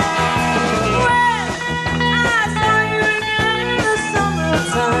 Well, I saw you again in the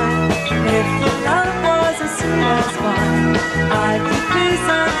summertime. If your love was as sweet as mine, I could be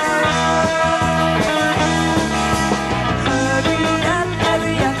Sunday girl.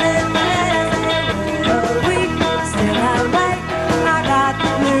 Hurry up and wait a week. Still I wait, I got the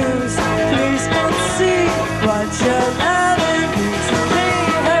blues. Please come see what your loving means to me.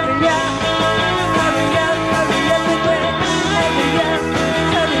 Hurry up and wait. Hurry up,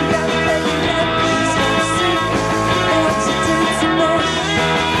 please come see what you do to me.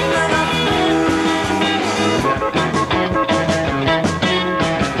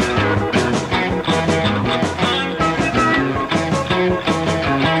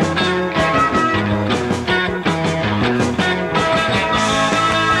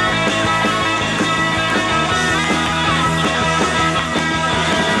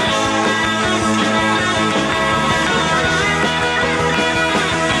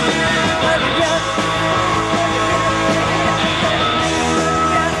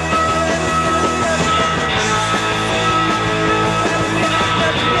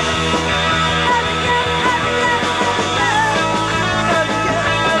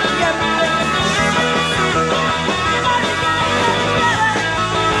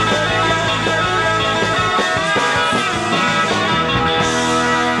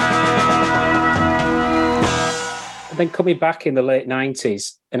 And then coming back in the late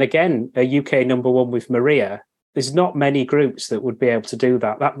 90s, and again, a UK number one with Maria, there's not many groups that would be able to do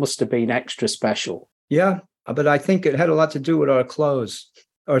that. That must have been extra special. Yeah, but I think it had a lot to do with our clothes,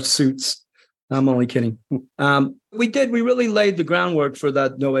 our suits. I'm only kidding. We really laid the groundwork for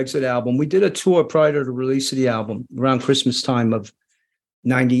that No Exit album. We did a tour prior to the release of the album around Christmas time of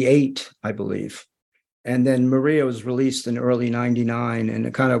 98, I believe. And then Maria was released in early 99, and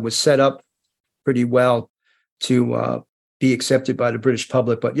it kind of was set up pretty well to be accepted by the British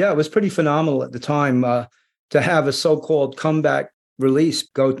public. But yeah, it was pretty phenomenal at the time to have a so-called comeback release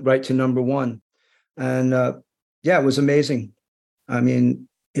go right to number one. And yeah, it was amazing. I mean,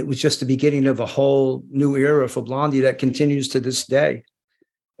 it was just the beginning of a whole new era for Blondie that continues to this day,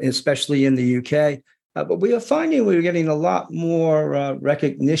 especially in the UK. But we are finding we're getting a lot more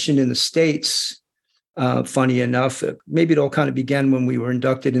recognition in the States. Funny enough, maybe it all kind of began when we were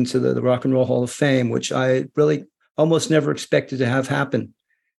inducted into the Rock and Roll Hall of Fame, which I really almost never expected to have happen.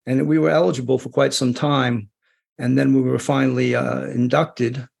 And we were eligible for quite some time. And then we were finally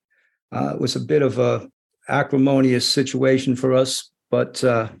inducted. It was a bit of a acrimonious situation for us, but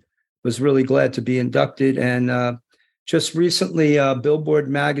was really glad to be inducted. And just recently, Billboard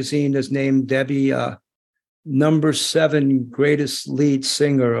magazine has named Debbie number 7 greatest lead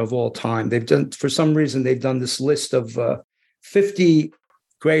singer of all time. They've done, for some reason, they've done this list of 50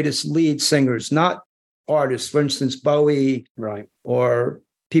 greatest lead singers, not artists. For instance, Bowie, Right. or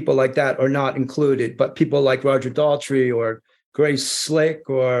people like that are not included, but people like Roger Daltrey or Grace Slick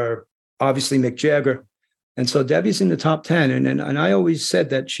or obviously Mick Jagger. And so Debbie's in the top 10. And I always said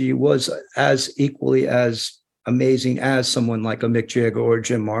that she was as equally as amazing as someone like a Mick Jagger or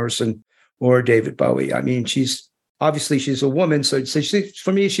Jim Morrison or David Bowie. I mean, she's a woman. So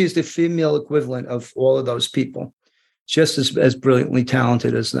for me, she's the female equivalent of all of those people, just as brilliantly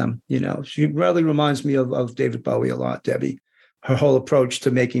talented as them. You know, she really reminds me of David Bowie a lot, Debbie. Her whole approach to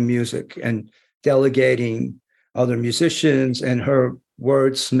making music and delegating other musicians and her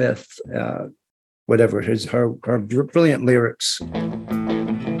wordsmith, whatever it is, her brilliant lyrics.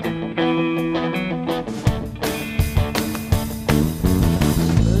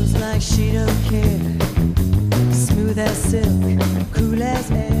 Looks like she don't care. Smooth as silk, cool as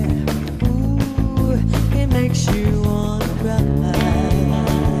air. Ooh, it makes you wanna cry.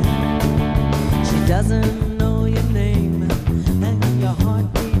 She doesn't know your name, and your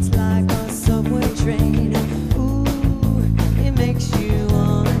heart beats like a subway train. Ooh, it makes you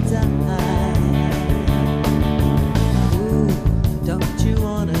wanna die. Ooh, don't you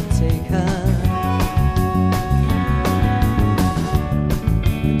wanna take her?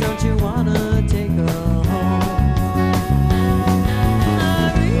 Don't you wanna take her home?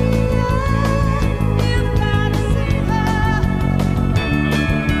 Maria, you've got to see her.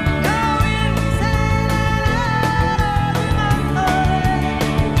 Go inside out of my heart.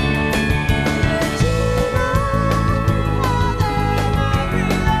 Let you know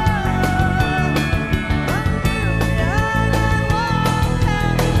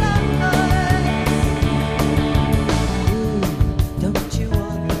that Maria, ooh, don't you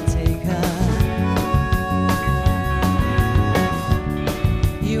wanna take her?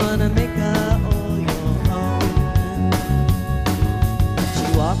 You wanna make her all your own. She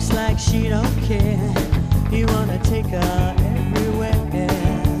walks like she don't care. You wanna take her everywhere.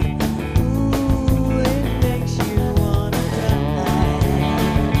 Ooh, it makes you wanna die.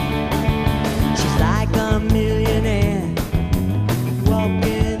 She's like a millionaire,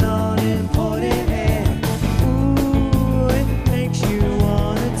 walking on imported air. Ooh, it makes you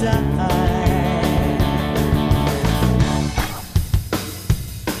wanna die.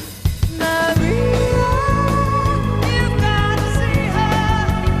 Maria, you've got to see her.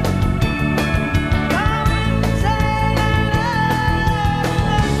 Go inside out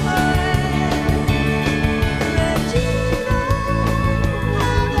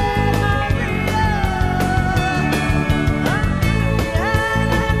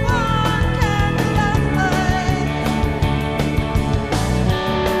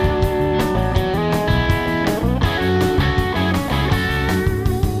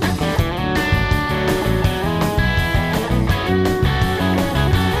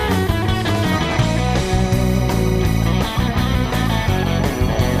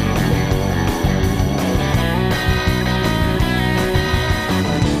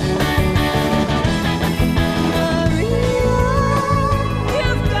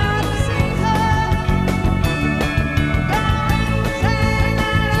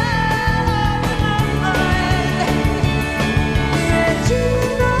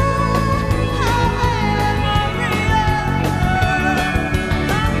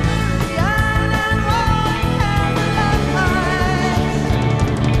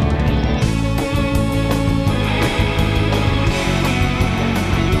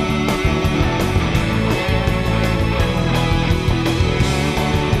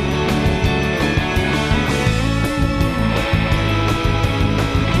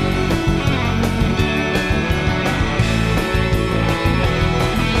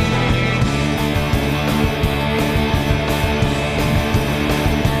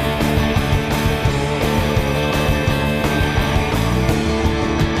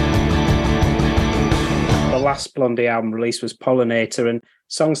Blondie album release was Pollinator, and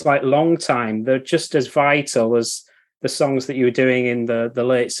songs like Long Time, they're just as vital as the songs that you were doing in the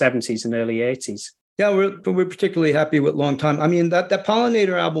late 70s and early 80s. Yeah, we're particularly happy with Long Time. I mean, that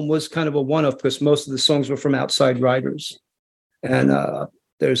Pollinator album was kind of a one-off because most of the songs were from outside writers. And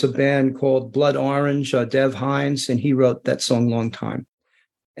there's a band called Blood Orange, Dev Hines, and he wrote that song Long Time.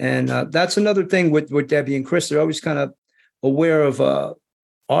 And that's another thing with Debbie and Chris. They're always kind of aware of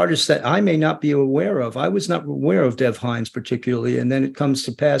artists that I may not be aware of. I was not aware of Dev Hines particularly. And then it comes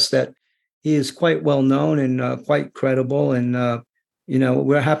to pass that he is quite well known and quite credible. And,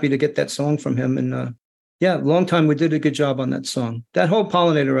 we're happy to get that song from him. And Long Time, we did a good job on that song. That whole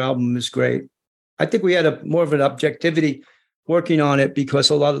Pollinator album is great. I think we had more of an objectivity working on it because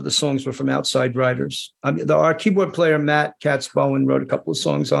a lot of the songs were from outside writers. I mean, our keyboard player, Matt Katz-Bowen, wrote a couple of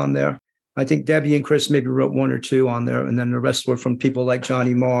songs on there. I think Debbie and Chris maybe wrote one or two on there. And then the rest were from people like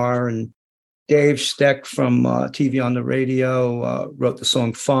Johnny Marr and Dave Steck from TV on the Radio, wrote the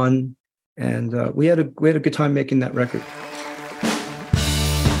song Fun. And we had a good time making that record.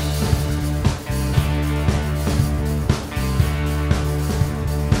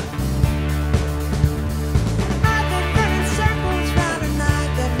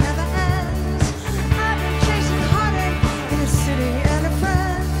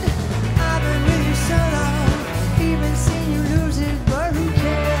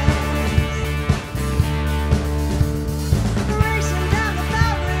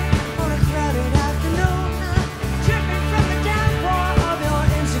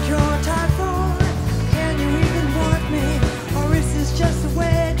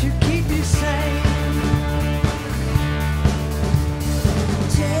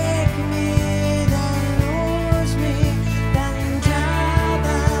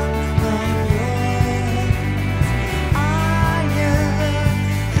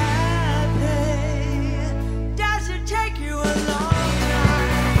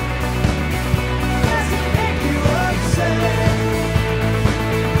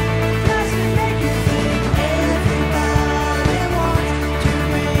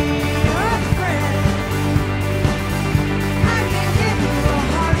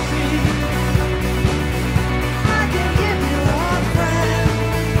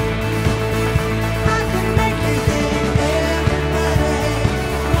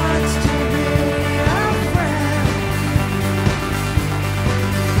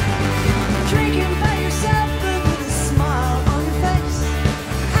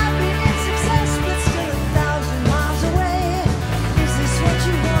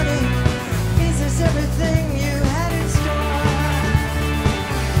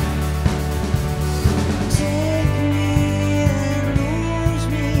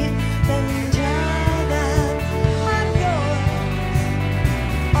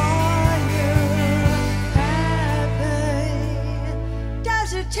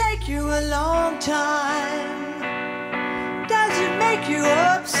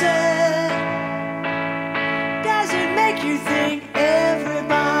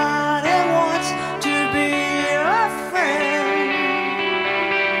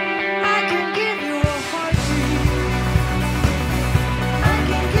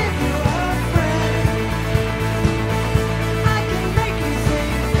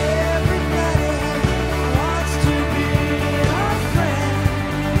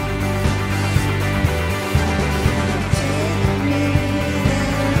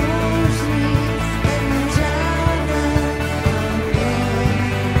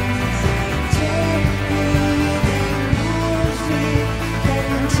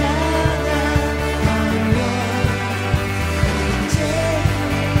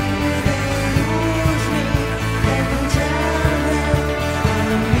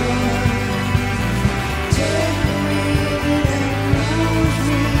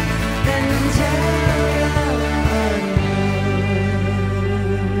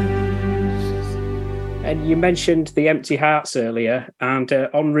 You mentioned the Empty Hearts earlier, and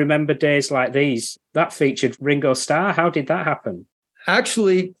on Remember Days Like These, that featured Ringo Starr. How did that happen?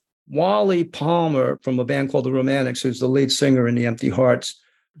 Actually, Wally Palmer from a band called The Romantics, who's the lead singer in the Empty Hearts,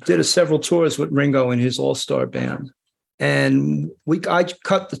 did several tours with Ringo and his all-star band. And I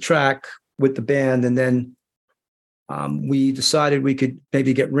cut the track with the band, and then we decided we could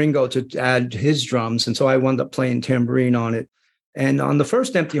maybe get Ringo to add his drums. And so I wound up playing tambourine on it. And on the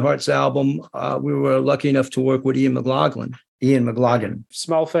first Empty Hearts album, we were lucky enough to work with Ian McLagan.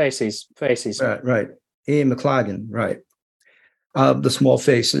 Small Faces. Right. Ian McLagan, right. The Small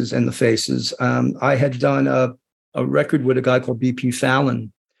Faces and the Faces. I had done a record with a guy called B.P.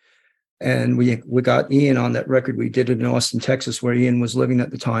 Fallon. And we got Ian on that record. We did it in Austin, Texas, where Ian was living at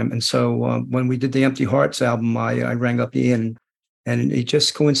the time. And so when we did the Empty Hearts album, I rang up Ian, and he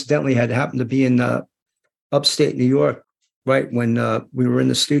just coincidentally had happened to be in upstate New York right when we were in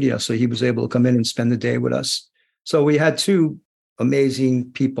the studio. So he was able to come in and spend the day with us. So we had two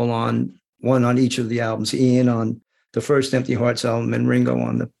amazing people on, one on each of the albums, Ian on the first Empty Hearts album and Ringo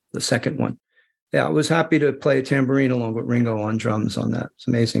on the second one. Yeah, I was happy to play a tambourine along with Ringo on drums on that. It's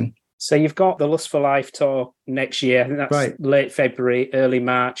amazing. So you've got the Lust for Life tour next year. I think that's right. Late February, early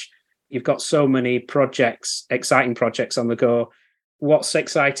March. You've got so many projects, exciting projects on the go. What's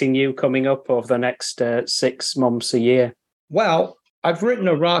exciting you coming up over the next 6 months, a year? Well, I've written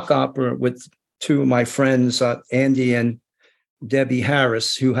a rock opera with two of my friends, Andy and Debbie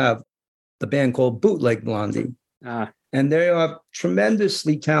Harris, who have the band called Bootleg Blondie. And they are a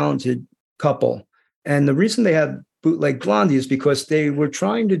tremendously talented couple. And the reason they had Bootleg Blondie is because they were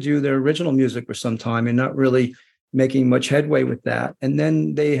trying to do their original music for some time and not really making much headway with that. And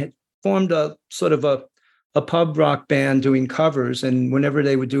then they had formed a sort of a pub rock band doing covers. And whenever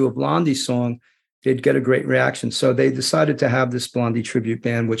they would do a Blondie song, they'd get a great reaction. So they decided to have this Blondie tribute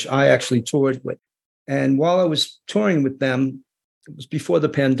band, which I actually toured with. And while I was touring with them, it was before the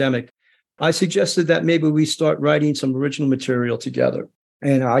pandemic, I suggested that maybe we start writing some original material together.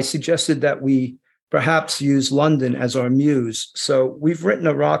 And I suggested that we perhaps use London as our muse. So we've written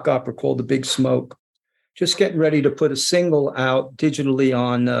a rock opera called The Big Smoke, just getting ready to put a single out digitally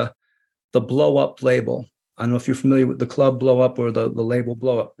on the Blow Up label. I don't know if you're familiar with the club Blow Up or the label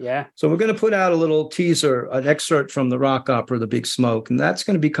Blow Up. Yeah. So we're going to put out a little teaser, an excerpt from the rock opera, The Big Smoke, and that's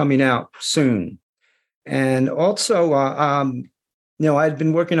going to be coming out soon. And also, I'd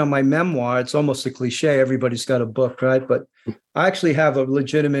been working on my memoir. It's almost a cliche. Everybody's got a book, right? But I actually have a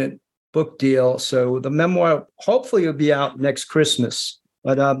legitimate book deal. So the memoir hopefully will be out next Christmas.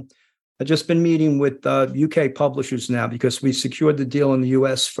 But I've just been meeting with UK publishers now because we secured the deal in the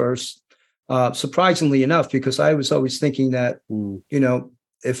US first. Surprisingly enough, because I was always thinking that,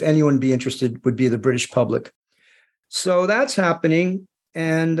 if anyone would be interested, would be the British public. So that's happening.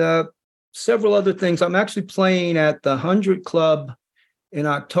 And several other things. I'm actually playing at the 100 Club in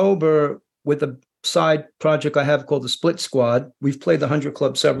October with a side project I have called the Split Squad. We've played the 100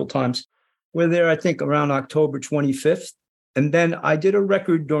 Club several times. We're there, I think, around October 25th. And then I did a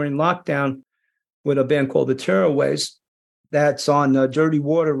record during lockdown with a band called the Tearaways. That's on Dirty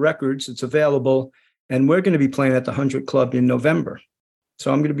Water Records. It's available. And we're going to be playing at the 100 Club in November.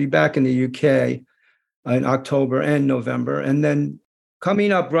 So I'm going to be back in the UK in October and November. And then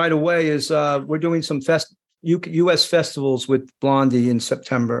coming up right away is we're doing some US festivals with Blondie in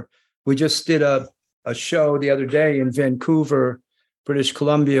September. We just did a show the other day in Vancouver, British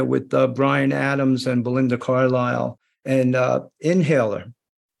Columbia, with Bryan Adams and Belinda Carlisle and Inhaler.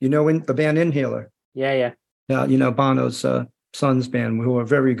 The band Inhaler? Yeah. Bono's son's band, who are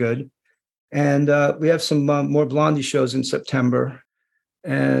very good. And we have some more Blondie shows in September.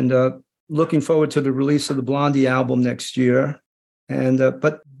 And looking forward to the release of the Blondie album next year. And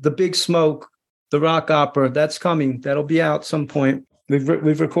but The Big Smoke, the rock opera, that's coming. That'll be out some point.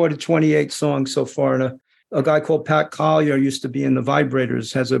 We've recorded 28 songs so far. And a guy called Pat Collier used to be in the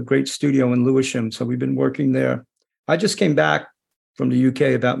Vibrators, has a great studio in Lewisham. So we've been working there. I just came back from the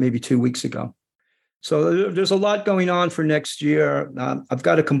UK about maybe 2 weeks ago. So there's a lot going on for next year. I've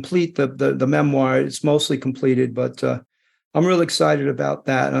got to complete the memoir. It's mostly completed, but I'm really excited about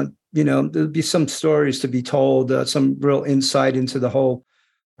that. There'll be some stories to be told, some real insight into the whole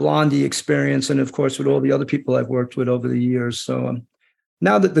Blondie experience, and of course with all the other people I've worked with over the years. So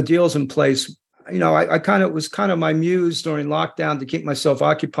now that the deal's in place, I kind of was my muse during lockdown to keep myself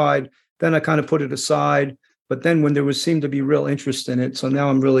occupied. Then I kind of put it aside. But then when there seemed to be real interest in it, so now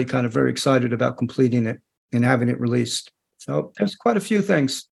I'm really kind of very excited about completing it and having it released. So there's quite a few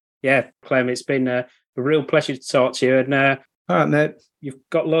things. Yeah, Clem, it's been a real pleasure to talk to you. And all right, mate. You've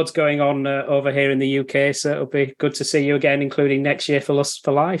got loads going on over here in the UK, so it'll be good to see you again, including next year for Lust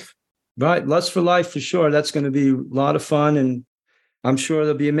for Life. Right, Lust for Life for sure. That's going to be a lot of fun, and I'm sure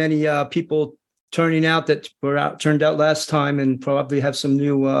there'll be many people turning out that turned out last time, and probably have some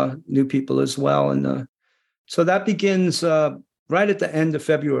new people as well. And so that begins right at the end of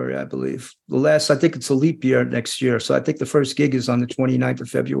February, I believe. I think it's a leap year next year. So I think the first gig is on the 29th of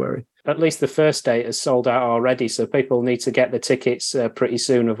February. At least the first date is sold out already. So people need to get the tickets pretty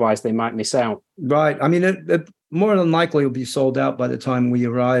soon. Otherwise, they might miss out. Right. I mean, it more than likely will be sold out by the time we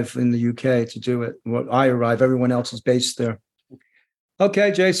arrive in the UK to do it. Well, I arrive. Everyone else is based there.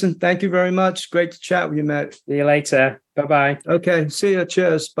 Okay, Jason. Thank you very much. Great to chat with you, Matt. See you later. Bye-bye. Okay. See you.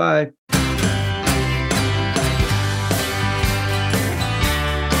 Cheers. Bye.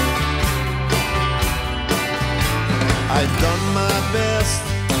 I've done my best,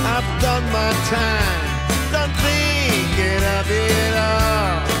 I've done my time, done thinking of it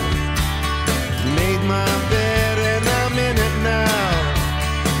all. Made my bed and I'm in it now,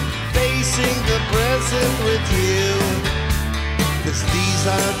 facing the present with you. 'Cause these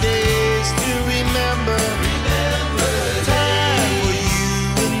are days to remember. Time for you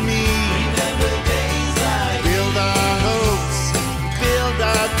and me. Build our hopes, build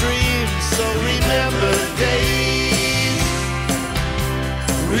our dreams. So remember days.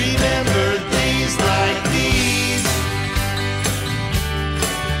 Remember days like these.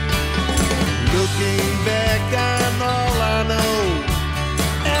 Looking back on all I know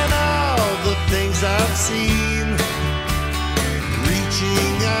and all the things I've seen.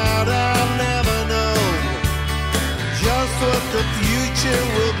 Reaching out, I'll never know just what the future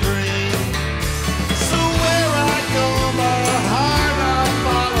will bring. So where I go, my heart I'll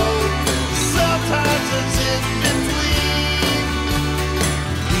follow. Sometimes it's in between.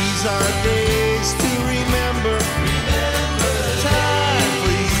 These are days to remember. Time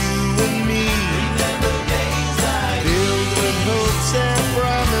for you and me. Filled with hopes and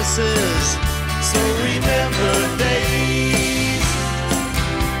promises. So remember days.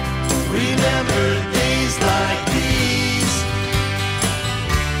 Remember days like these.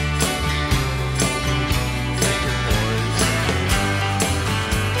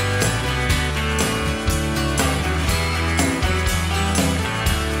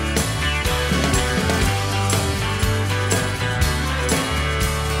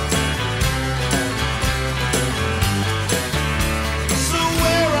 So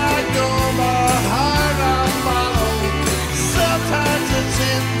where I go, my heart I'll follow. Sometimes it's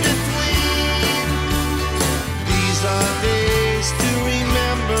in between. These are days to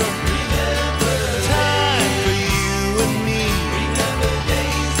remember. Time for you and me.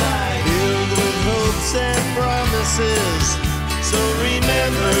 Filled with hopes and promises. So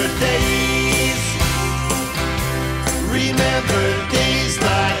remember days. Remember days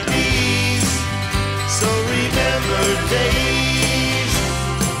like these. So remember days.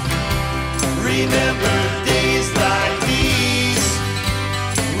 Remember days like these.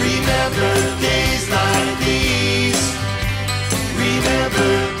 Remember days like these.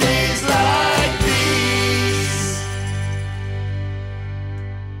 Remember days like these.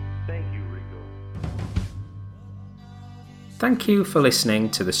 Thank you, Rico. Thank you for listening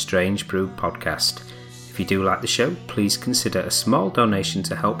to the Strange Brew podcast. If you do like the show, please consider a small donation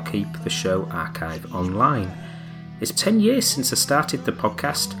to help keep the show archive online. It's 10 years since I started the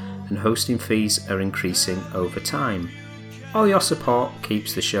podcast, and hosting fees are increasing over time. All your support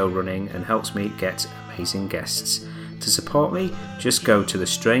keeps the show running and helps me get amazing guests. To support me, just go to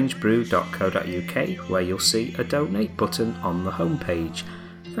thestrangebrew.co.uk where you'll see a donate button on the homepage.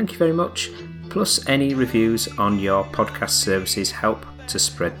 Thank you very much. Plus, any reviews on your podcast services help to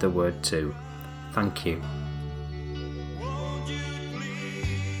spread the word too. Thank you.